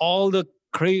 with all the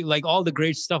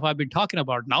great stuff I've been talking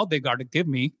about. Now they got to give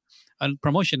me a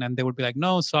promotion, and they would be like,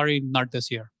 "No, sorry, not this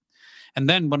year." And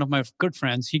then one of my good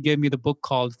friends, he gave me the book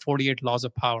called 48 Laws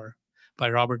of Power by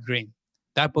Robert Greene.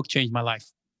 That book changed my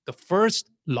life. The first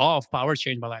law of power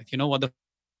changed my life. You know what the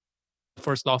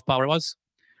first law of power was?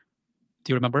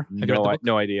 Do you remember? Have you read the book?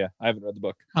 No idea. I haven't read the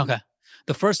book. Okay.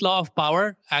 The first law of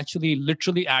power actually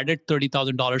literally added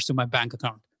 $30,000 to my bank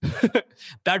account.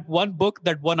 That one book,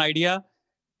 that one idea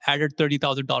added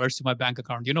 $30,000 to my bank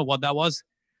account. You know what that was?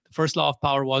 The first law of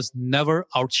power was never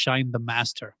outshine the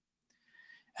master.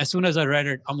 As soon as I read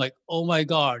it, I'm like, oh my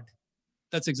God,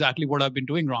 that's exactly what I've been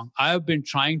doing wrong. I've been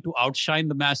trying to outshine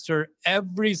the master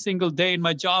every single day in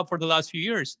my job for the last few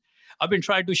years. I've been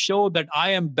trying to show that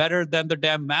I am better than the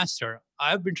damn master.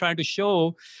 I've been trying to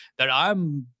show that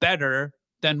I'm better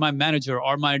than my manager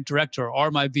or my director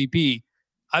or my VP.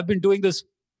 I've been doing this.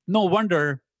 No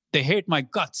wonder they hate my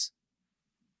guts.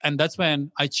 And that's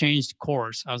when I changed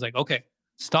course. I was like, okay,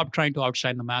 stop trying to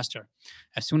outshine the master.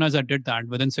 As soon as I did that,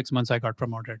 within 6 months, I got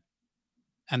promoted.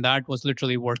 And that was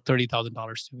literally worth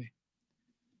 $30,000 to me.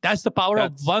 That's the power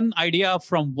of one idea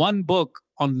from one book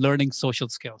on learning social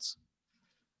skills.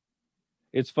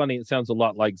 It's funny. It sounds a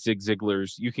lot like Zig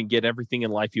Ziglar's, you can get everything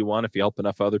in life you want if you help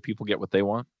enough other people get what they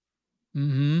want.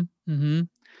 Mm-hmm. Mm-hmm.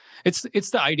 It's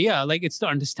the idea, like it's the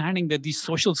understanding that these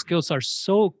social skills are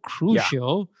so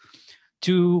crucial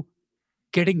to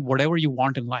getting whatever you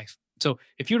want in life. So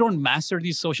if you don't master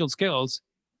these social skills,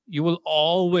 you will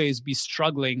always be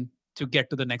struggling to get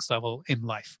to the next level in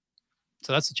life.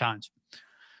 So that's the challenge.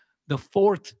 The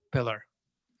fourth pillar,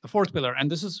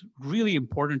 and this is really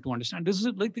important to understand. This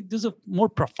is a more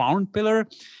profound pillar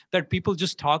that people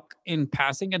just talk in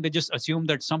passing, and they just assume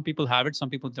that some people have it, some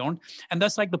people don't. And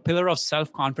that's like the pillar of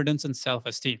self-confidence and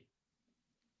self-esteem.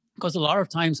 Because a lot of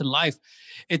times in life,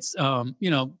 it's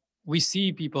we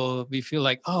see people, we feel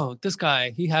like, oh, this guy,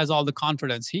 he has all the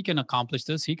confidence. He can accomplish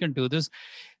this. He can do this.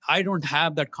 I don't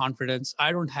have that confidence.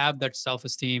 I don't have that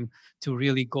self-esteem to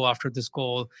really go after this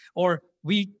goal. Or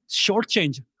we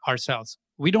shortchange ourselves.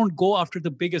 We don't go after the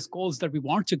biggest goals that we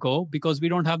want to go because we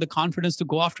don't have the confidence to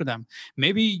go after them.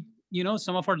 Maybe,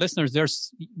 some of our listeners,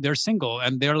 they're single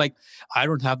and they're like, I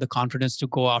don't have the confidence to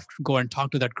go and talk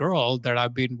to that girl that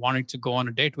I've been wanting to go on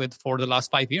a date with for the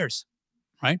last 5 years,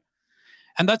 right?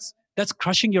 And that's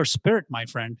crushing your spirit, my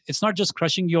friend. It's not just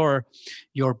crushing your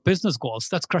business goals.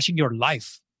 That's crushing your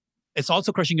life. It's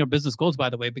also crushing your business goals, by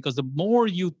the way, because the more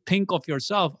you think of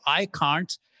yourself, I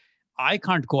can't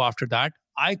go after that.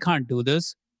 I can't do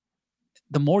this.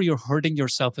 The more you're hurting your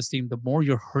self-esteem, the more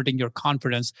you're hurting your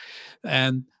confidence.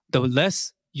 And the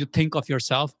less you think of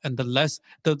yourself and the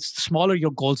smaller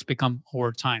your goals become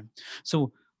over time.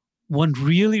 So one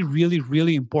really, really,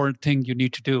 really important thing you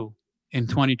need to do in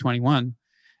 2021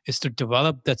 is to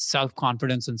develop that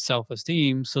self-confidence and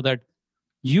self-esteem so that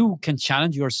you can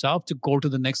challenge yourself to go to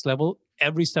the next level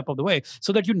every step of the way,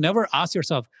 so that you never ask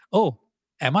yourself, oh,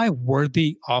 am I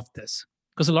worthy of this?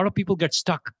 Because a lot of people get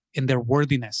stuck in their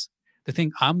worthiness. They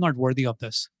think, I'm not worthy of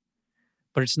this.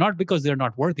 But it's not because they're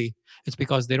not worthy. It's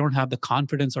because they don't have the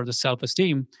confidence or the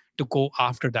self-esteem to go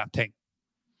after that thing.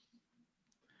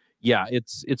 Yeah,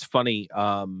 it's funny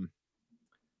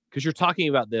because you're talking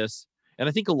about this, and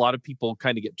I think a lot of people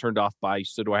kind of get turned off by,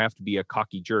 so do I have to be a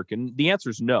cocky jerk? And the answer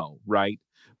is no, right?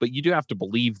 But you do have to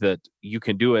believe that you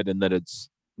can do it and that it's,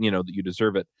 that you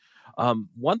deserve it.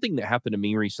 One thing that happened to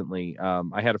me recently,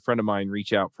 I had a friend of mine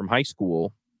reach out from high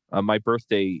school. My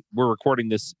birthday, we're recording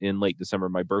this in late December.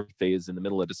 My birthday is in the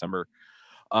middle of December.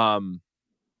 And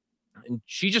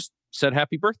she just said,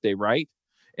 happy birthday, right?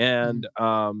 And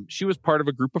she was part of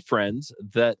a group of friends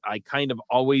that I kind of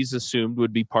always assumed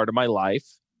would be part of my life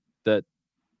that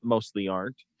mostly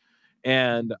aren't.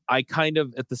 And I kind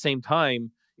of, at the same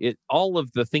time, all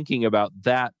of the thinking about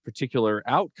that particular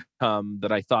outcome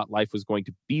that I thought life was going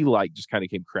to be like just kind of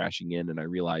came crashing in. And I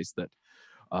realized that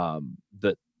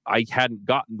that I hadn't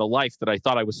gotten the life that I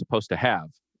thought I was supposed to have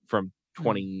from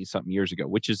 20 something years ago,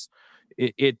 which is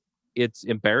it's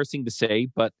embarrassing to say,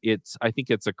 but I think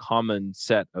it's a common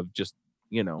set of just,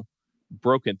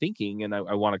 broken thinking. And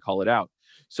I want to call it out.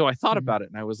 So I thought about it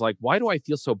and I was like, why do I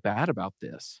feel so bad about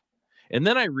this? And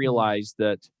then I realized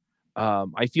that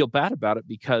I feel bad about it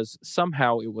because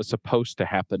somehow it was supposed to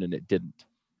happen and it didn't.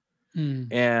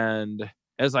 And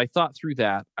as I thought through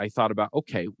that, I thought about,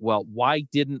 okay, well, why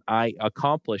didn't I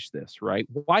accomplish this, right?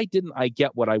 Why didn't I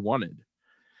get what I wanted?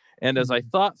 And as I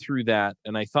thought through that,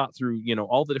 and I thought through,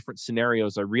 all the different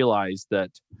scenarios, I realized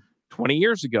that 20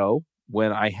 years ago,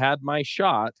 when I had my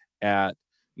shot at,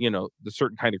 the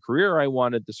certain kind of career I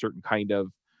wanted, the certain kind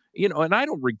of, and I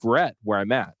don't regret where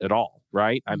I'm at all.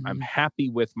 right? I'm happy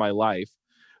with my life,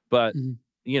 but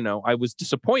I was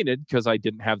disappointed because I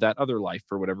didn't have that other life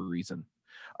for whatever reason.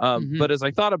 But as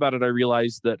I thought about it, I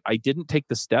realized that I didn't take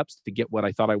the steps to get what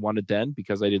I thought I wanted then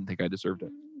because I didn't think I deserved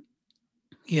it.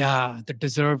 Yeah, the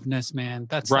deservedness, man.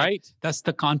 That's right. That's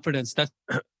the confidence. That's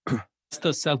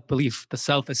the self-belief, the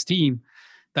self-esteem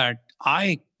that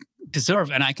I deserve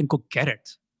and I can go get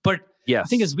it. But yes. the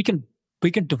thing is, we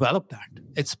can develop that.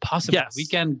 It's possible. Yes. We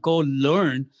can go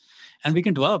learn and we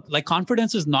can develop. Like,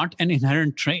 confidence is not an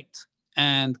inherent trait.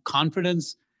 And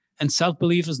confidence and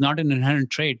self-belief is not an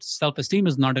inherent trait. Self-esteem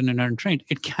is not an inherent trait.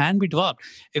 It can be developed.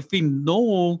 If we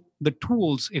know the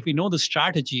tools, if we know the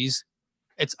strategies,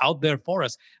 it's out there for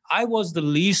us. I was the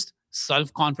least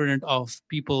self-confident of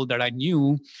people that I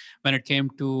knew when it came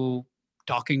to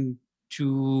talking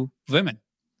to women.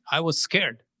 I was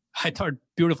scared. I thought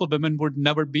beautiful women would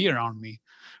never be around me,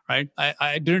 right?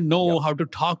 I didn't know how to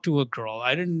talk to a girl.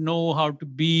 I didn't know how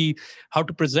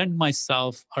to present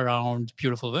myself around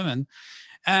beautiful women.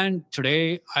 And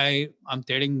today I'm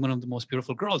dating one of the most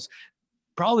beautiful girls,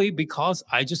 probably because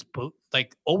I just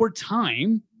over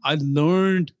time, I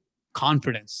learned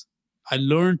confidence. I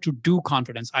learned to do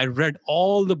confidence. I read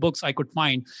all the books I could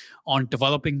find on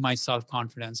developing my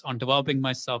self-confidence, on developing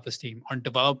my self-esteem, on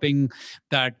developing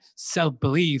that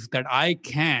self-belief that I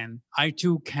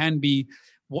too can be,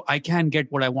 I can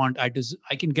get what I want. I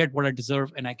can get what I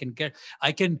deserve, and I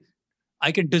can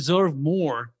deserve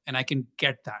more, and I can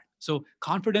get that. So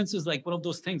confidence is like one of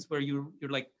those things where you're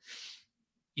like,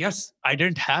 yes, I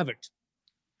didn't have it,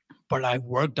 but I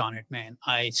worked on it, man.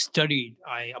 I studied,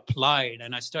 I applied,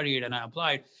 and I studied and I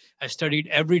applied. I studied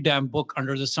every damn book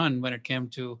under the sun when it came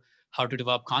to how to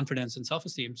develop confidence and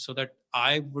self-esteem, so that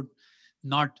I would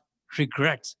not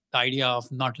regret the idea of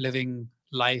not living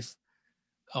life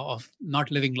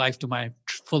to my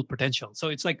full potential. So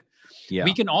it's like,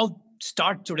 we can all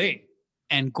start today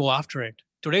and go after it.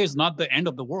 Today is not the end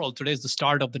of the world. Today is the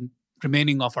start of the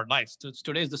remaining of our lives.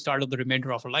 Today is the start of the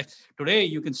remainder of our life. Today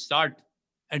you can start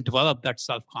and develop that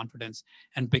self-confidence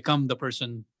and become the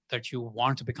person that you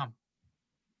want to become.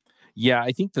 Yeah,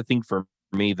 I think the thing for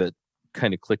me that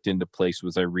kind of clicked into place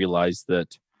was I realized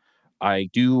that I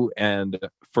do, and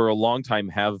for a long time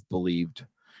have believed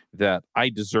that I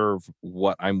deserve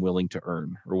what I'm willing to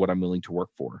earn or what I'm willing to work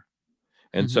for.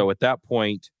 And so at that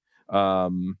point,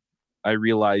 I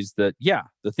realized that,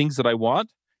 the things that I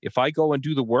want, if I go and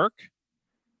do the work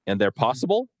and they're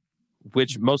possible,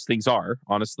 which most things are,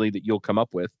 honestly, that you'll come up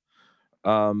with,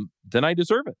 then I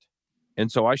deserve it.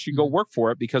 And so I should go work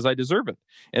for it because I deserve it.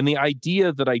 And the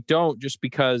idea that I don't, just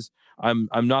because I'm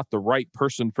not the right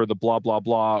person for the blah, blah,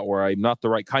 blah, or I'm not the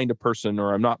right kind of person,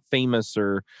 or I'm not famous,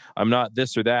 or I'm not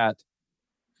this or that,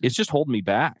 it's just holding me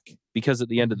back. Because at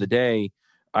the end of the day,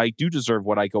 I do deserve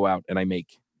what I go out and I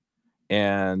make.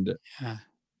 And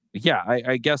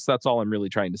I guess that's all I'm really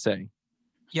trying to say.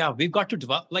 Yeah, we've got to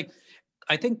develop,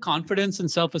 I think confidence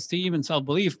and self-esteem and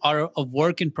self-belief are a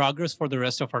work in progress for the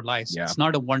rest of our lives. Yeah. It's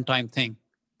not a one-time thing.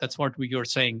 That's what you're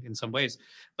saying in some ways.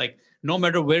 Like, no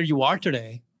matter where you are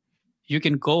today, you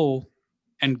can go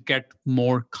and get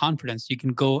more confidence. You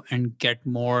can go and get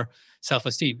more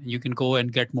self-esteem. You can go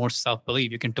and get more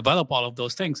self-belief. You can develop all of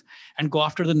those things and go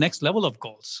after the next level of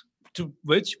goals, to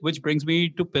which brings me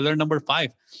to pillar number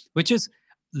 5, which is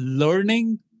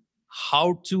learning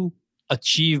how to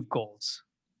achieve goals.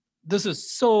 This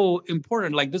is so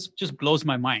important. Like, this just blows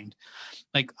my mind.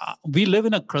 Like, we live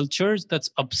in a culture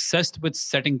that's obsessed with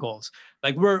setting goals.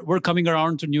 Like, we're coming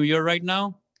around to New Year right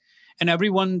now, and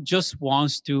everyone just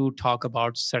wants to talk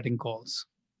about setting goals.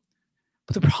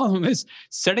 But the problem is,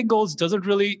 setting goals doesn't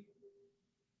really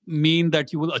mean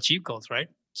that you will achieve goals, right?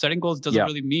 Setting goals doesn't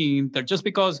really mean that just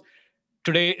because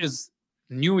today is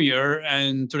New Year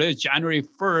and today is January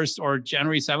 1st or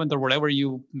January 7th or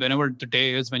whenever the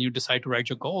day is when you decide to write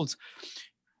your goals.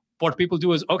 What people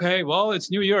do is, okay, well, it's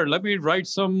New Year. Let me write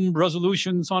some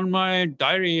resolutions on my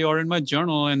diary or in my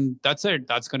journal, and that's it.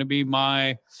 That's going to be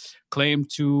my claim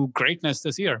to greatness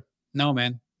this year. No,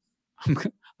 man.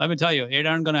 Let me tell you, it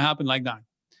ain't going to happen like that.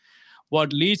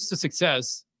 What leads to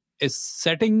success is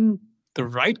setting the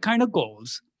right kind of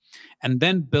goals and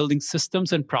then building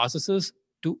systems and processes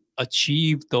to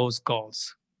achieve those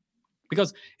goals.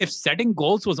 Because if setting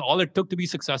goals was all it took to be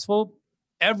successful,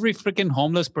 every freaking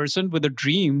homeless person with a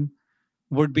dream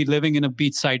would be living in a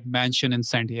beachside mansion in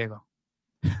San Diego.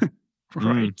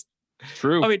 Right?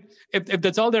 True. I mean, if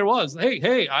that's all there was,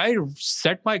 hey, I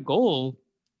set my goal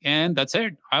and that's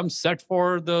it. I'm set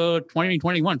for the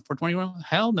 2021. For 2021,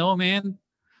 hell no, man.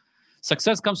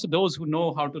 Success comes to those who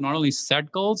know how to not only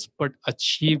set goals, but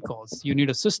achieve goals. You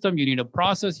need a system, you need a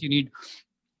process, you need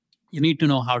You need to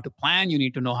know how to plan. You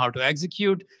need to know how to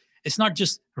execute. It's not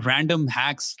just random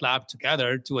hacks slapped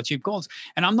together to achieve goals.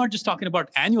 And I'm not just talking about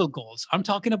annual goals. I'm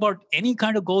talking about any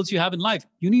kind of goals you have in life.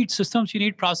 You need systems, you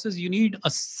need process, you need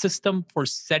a system for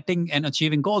setting and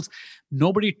achieving goals.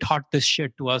 Nobody taught this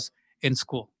shit to us in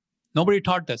school. Nobody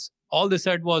taught this. All they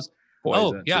said was, Boy,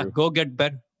 is that true.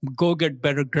 go get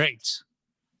better grades.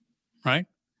 Right?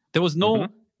 There was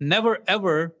never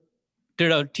ever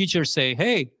did a teacher say,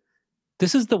 hey,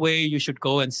 this is the way you should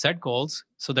go and set goals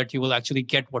so that you will actually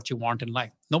get what you want in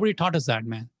life. Nobody taught us that,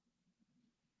 man.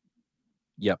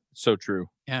 Yep, so true.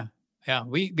 Yeah.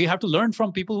 We have to learn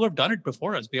from people who have done it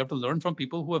before us. We have to learn from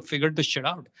people who have figured this shit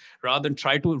out rather than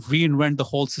try to reinvent the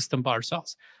whole system by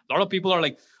ourselves. A lot of people are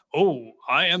like, oh,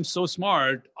 I am so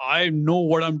smart. I know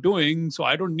what I'm doing, so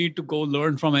I don't need to go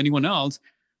learn from anyone else.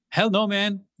 Hell no,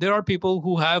 man. There are people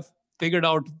who have figured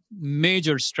out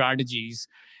major strategies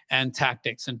and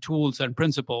tactics and tools and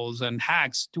principles and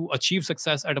hacks to achieve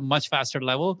success at a much faster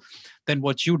level than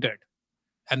what you did.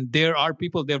 And there are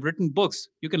people, they've written books.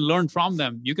 You can learn from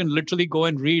them. You can literally go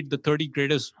and read the 30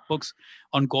 greatest books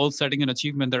on goal setting and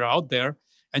achievement that are out there.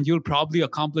 And you'll probably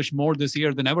accomplish more this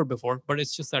year than ever before. But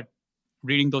it's just that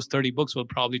reading those 30 books will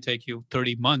probably take you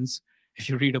 30 months. If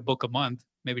you read a book a month,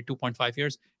 maybe 2.5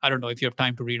 years. I don't know if you have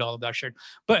time to read all of that shit.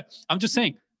 But I'm just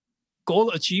saying,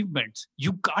 goal achievement,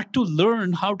 you got to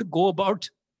learn how to go about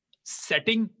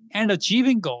setting and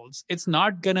achieving goals. It's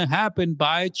not going to happen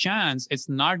by chance. It's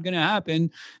not going to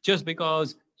happen just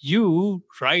because you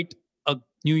write a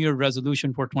New Year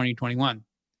resolution for 2021.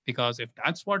 Because if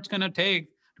that's what's going to take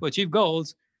to achieve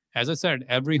goals, as I said,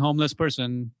 every homeless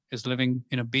person is living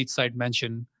in a beachside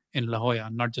mansion in La Jolla,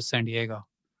 not just San Diego.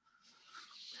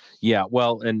 Yeah,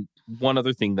 well, and one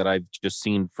other thing that I've just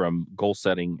seen from goal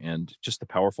setting and just the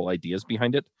powerful ideas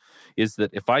behind it is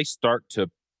that if I start to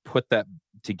put that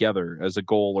together as a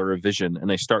goal or a vision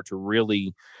and I start to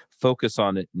really focus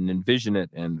on it and envision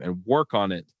it and work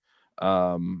on it,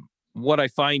 what I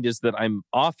find is that I'm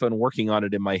often working on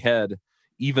it in my head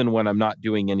even when I'm not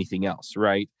doing anything else,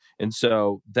 right? And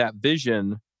so that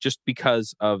vision, just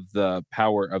because of the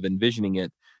power of envisioning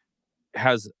it,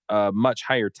 has a much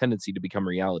higher tendency to become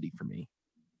reality for me.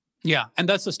 Yeah, and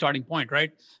that's the starting point,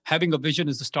 right? Having a vision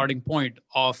is the starting point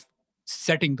of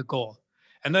setting the goal.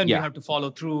 And then you have to follow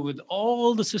through with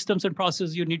all the systems and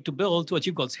processes you need to build to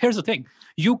achieve goals. Here's the thing.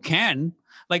 You can,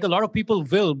 like a lot of people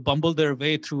will bumble their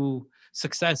way through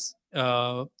success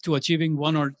to achieving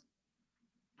one or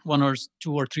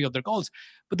two or three of their goals.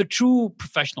 But the true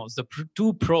professionals, the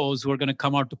two pros who are going to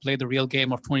come out to play the real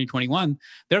game of 2021,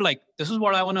 they're like, this is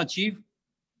what I want to achieve.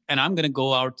 And I'm going to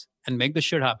go out and make this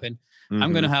shit happen. Mm-hmm.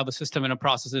 I'm going to have a system and a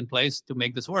process in place to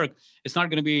make this work. It's not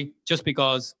going to be just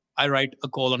because I write a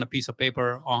goal on a piece of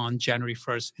paper on January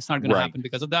 1st. It's not going to happen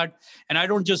because of that. And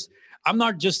I'm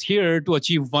not just here to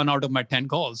achieve 1 out of my 10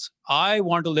 goals. I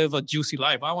want to live a juicy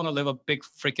life. I want to live a big,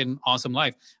 freaking awesome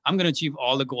life. I'm going to achieve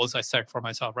all the goals I set for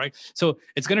myself, right? So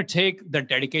it's going to take that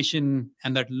dedication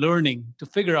and that learning to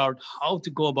figure out how to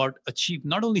go about achieve,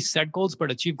 not only set goals,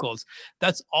 but achieve goals.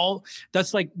 That's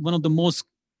like one of the most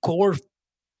core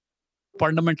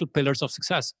fundamental pillars of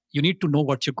success. You need to know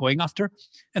what you're going after,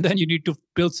 and then you need to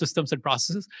build systems and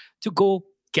processes to go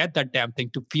get that damn thing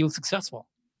to feel successful.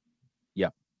 Yeah.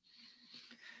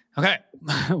 Okay.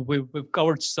 We've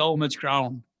covered so much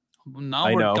ground.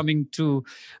 Now we're coming to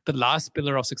the last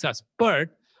pillar of success. But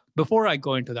before I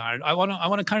go into that, I want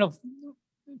to kind of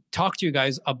talk to you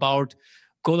guys about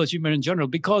goal achievement in general,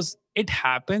 because it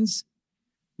happens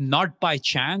not by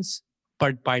chance,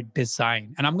 but by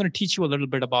design. And I'm going to teach you a little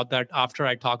bit about that after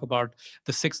I talk about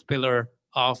the 6th pillar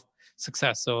of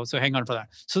success. So hang on for that.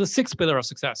 So the 6th pillar of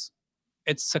success,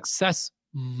 it's success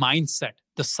mindset,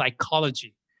 the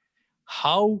psychology.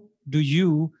 How do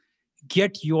you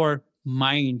get your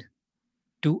mind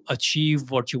to achieve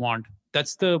what you want?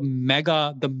 That's the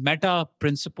meta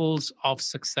principles of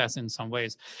success in some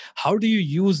ways. How do you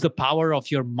use the power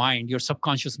of your mind, your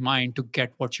subconscious mind, to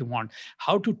get what you want?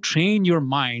 How to train your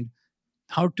mind,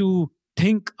 how to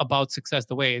think about success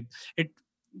the way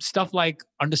stuff like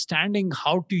understanding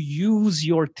how to use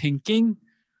your thinking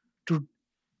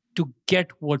to get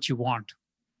what you want.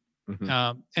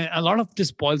 Mm-hmm. And a lot of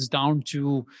this boils down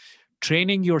to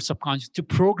training your subconscious, to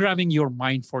programming your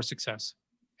mind for success,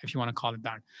 if you want to call it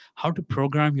that. How to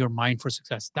program your mind for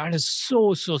success. That is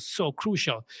so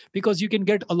crucial, because you can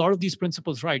get a lot of these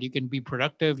principles right. You can be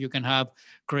productive. You can have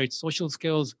great social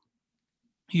skills.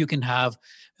 You can have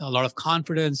a lot of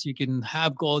confidence. You can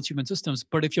have goal achievement systems.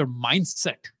 But if your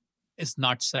mindset is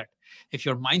not set, if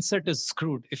your mindset is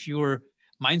screwed, if your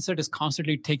mindset is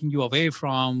constantly taking you away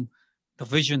from the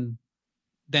vision,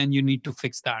 then you need to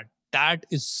fix that.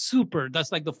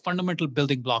 That's like the fundamental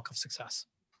building block of success.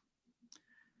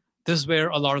 This is where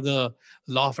a lot of the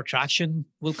law of attraction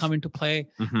will come into play.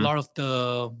 A lot of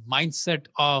the mindset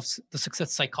of the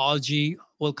success psychology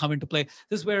will come into play.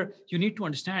 This is where you need to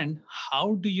understand,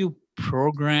 how do you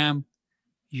program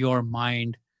your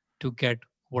mind to get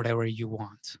whatever you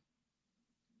want.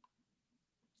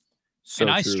 So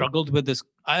and I true. struggled with this.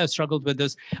 I have struggled with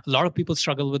this. A lot of people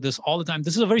struggle with this all the time.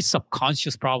 This is a very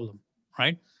subconscious problem,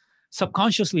 right?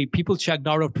 Subconsciously, people checked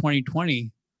out of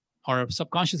 2020, or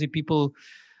subconsciously, people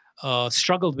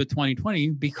struggled with 2020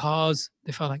 because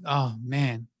they felt like, oh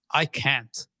man, I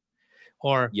can't.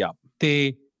 Or Yeah.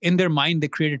 they, in their mind, they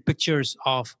created pictures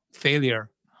of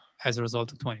failure as a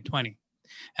result of 2020.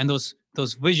 And those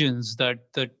visions, that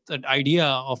idea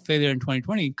of failure in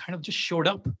 2020 kind of just showed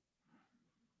up.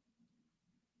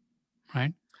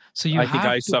 Right. So I think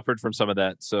I suffered from some of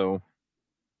that. So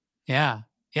yeah.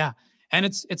 And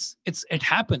it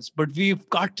happens, but we've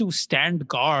got to stand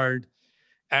guard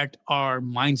at our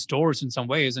mind's doors in some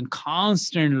ways, and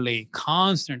constantly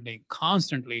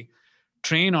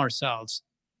train ourselves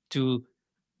to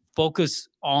focus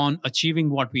on achieving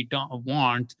what we don't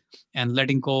want, and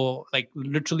letting go, like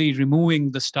literally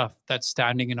removing the stuff that's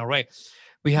standing in our way.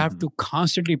 We have to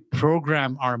constantly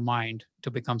program our mind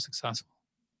to become successful.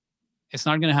 It's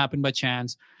not going to happen by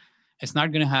chance. It's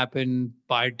not going to happen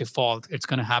by default. It's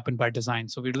going to happen by design.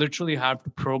 So we literally have to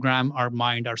program our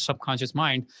mind, our subconscious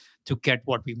mind, to get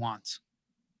what we want.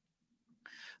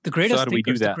 The greatest so how do we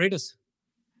do that?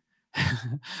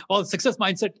 Well, success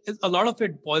mindset, a lot of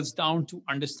it boils down to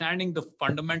understanding the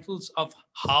fundamentals of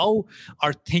how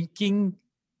our thinking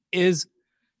is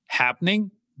happening,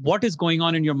 what is going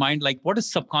on in your mind, like what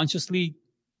is subconsciously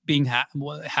being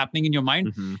happening in your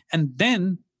mind, and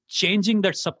then changing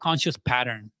that subconscious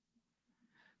pattern.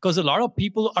 Because a lot of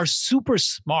people are super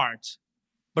smart,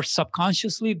 but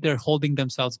subconsciously they're holding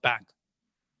themselves back.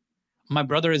 My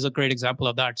brother is a great example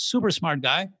of that. Super smart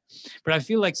guy, but I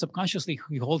feel like subconsciously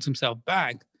he holds himself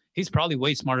back. He's probably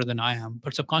way smarter than I am,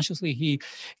 but subconsciously he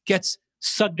gets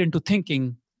sucked into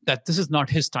thinking that this is not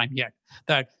his time yet.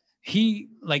 That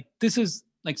this is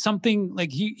like something,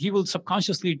 like he will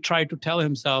subconsciously try to tell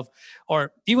himself,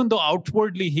 or even though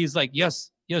outwardly he's like,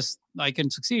 yes, I can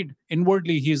succeed,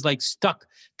 inwardly he's like stuck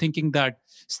thinking that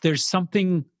there's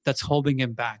something that's holding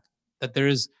him back, that there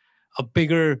is a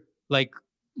bigger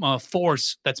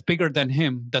force that's bigger than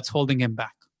him that's holding him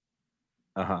back.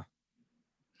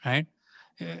 Right.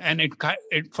 And it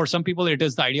for some people it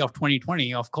is the idea of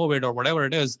 2020, of COVID, or whatever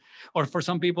it is. Or for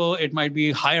some people it might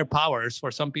be higher powers. For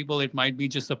some people it might be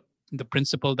just the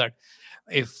principle that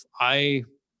if I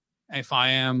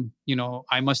am,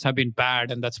 I must have been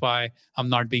bad, and that's why I'm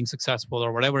not being successful,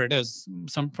 or whatever it is.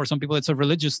 For some people, it's a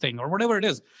religious thing, or whatever it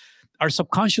is. Our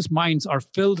subconscious minds are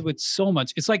filled with so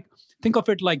much. It's like, think of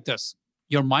it like this.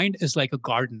 Your mind is like a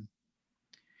garden.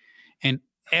 And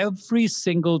every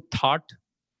single thought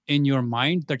in your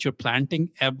mind that you're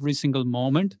planting every single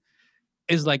moment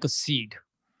is like a seed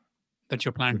that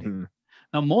you're planting.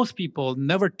 Now, most people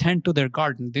never tend to their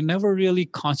garden. They never really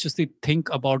consciously think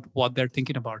about what they're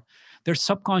thinking about. They're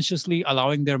subconsciously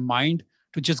allowing their mind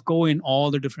to just go in all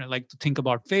the different, like to think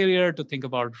about failure, to think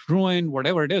about ruin,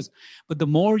 whatever it is. But the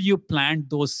more you plant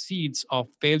those seeds of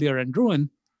failure and ruin,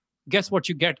 guess what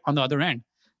you get on the other end?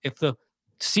 If the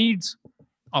seeds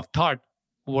of thought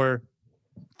were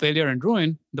failure and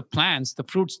ruin, the plants, the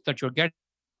fruits that you're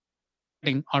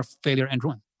getting are failure and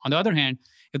ruin. On the other hand,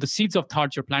 if the seeds of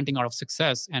thought you're planting are of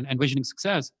success and envisioning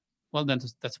success, well, then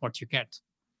that's what you get.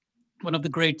 One of the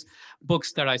great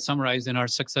books that I summarized in our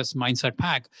Success Mindset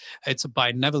Pack, it's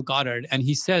by Neville Goddard. And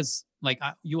he says,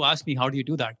 you ask me, how do you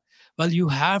do that? Well, you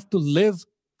have to live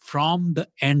from the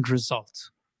end result.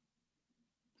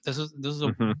 This is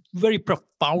a very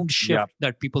profound shift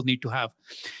that people need to have.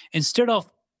 Instead of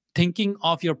thinking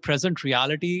of your present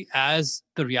reality as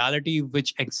the reality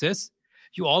which exists,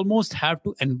 you almost have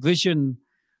to envision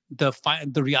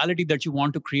the reality that you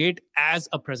want to create as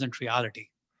a present reality.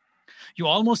 You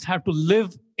almost have to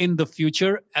live in the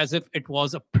future as if it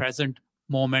was a present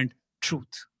moment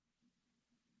truth.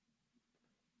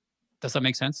 Does that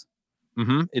make sense?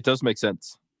 It does make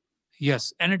sense.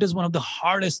 Yes. And it is one of the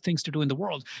hardest things to do in the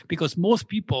world, because most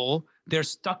people, they're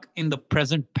stuck in the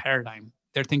present paradigm.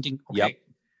 They're thinking, okay,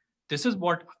 this is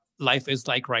what life is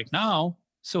like right now.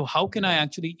 So how can I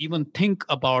actually even think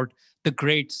about the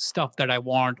great stuff that I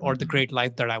want, or the great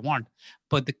life that I want?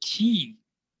 But the key,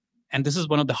 and this is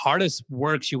one of the hardest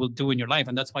works you will do in your life,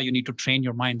 and that's why you need to train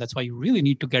your mind. That's why you really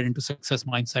need to get into success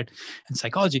mindset and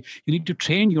psychology. You need to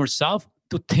train yourself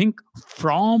to think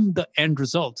from the end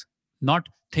result, not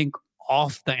think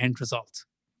of the end result.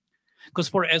 Because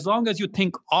for as long as you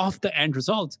think of the end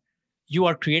result, you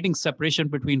are creating separation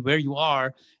between where you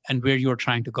are and where you are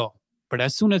trying to go. But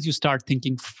as soon as you start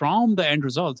thinking from the end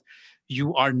result,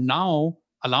 you are now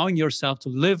allowing yourself to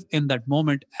live in that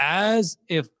moment as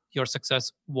if your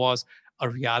success was a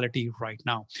reality right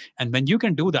now. And when you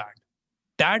can do that,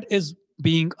 that is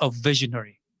being a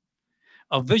visionary.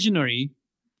 A visionary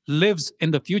lives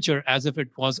in the future as if it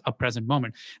was a present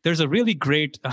moment. There's a really great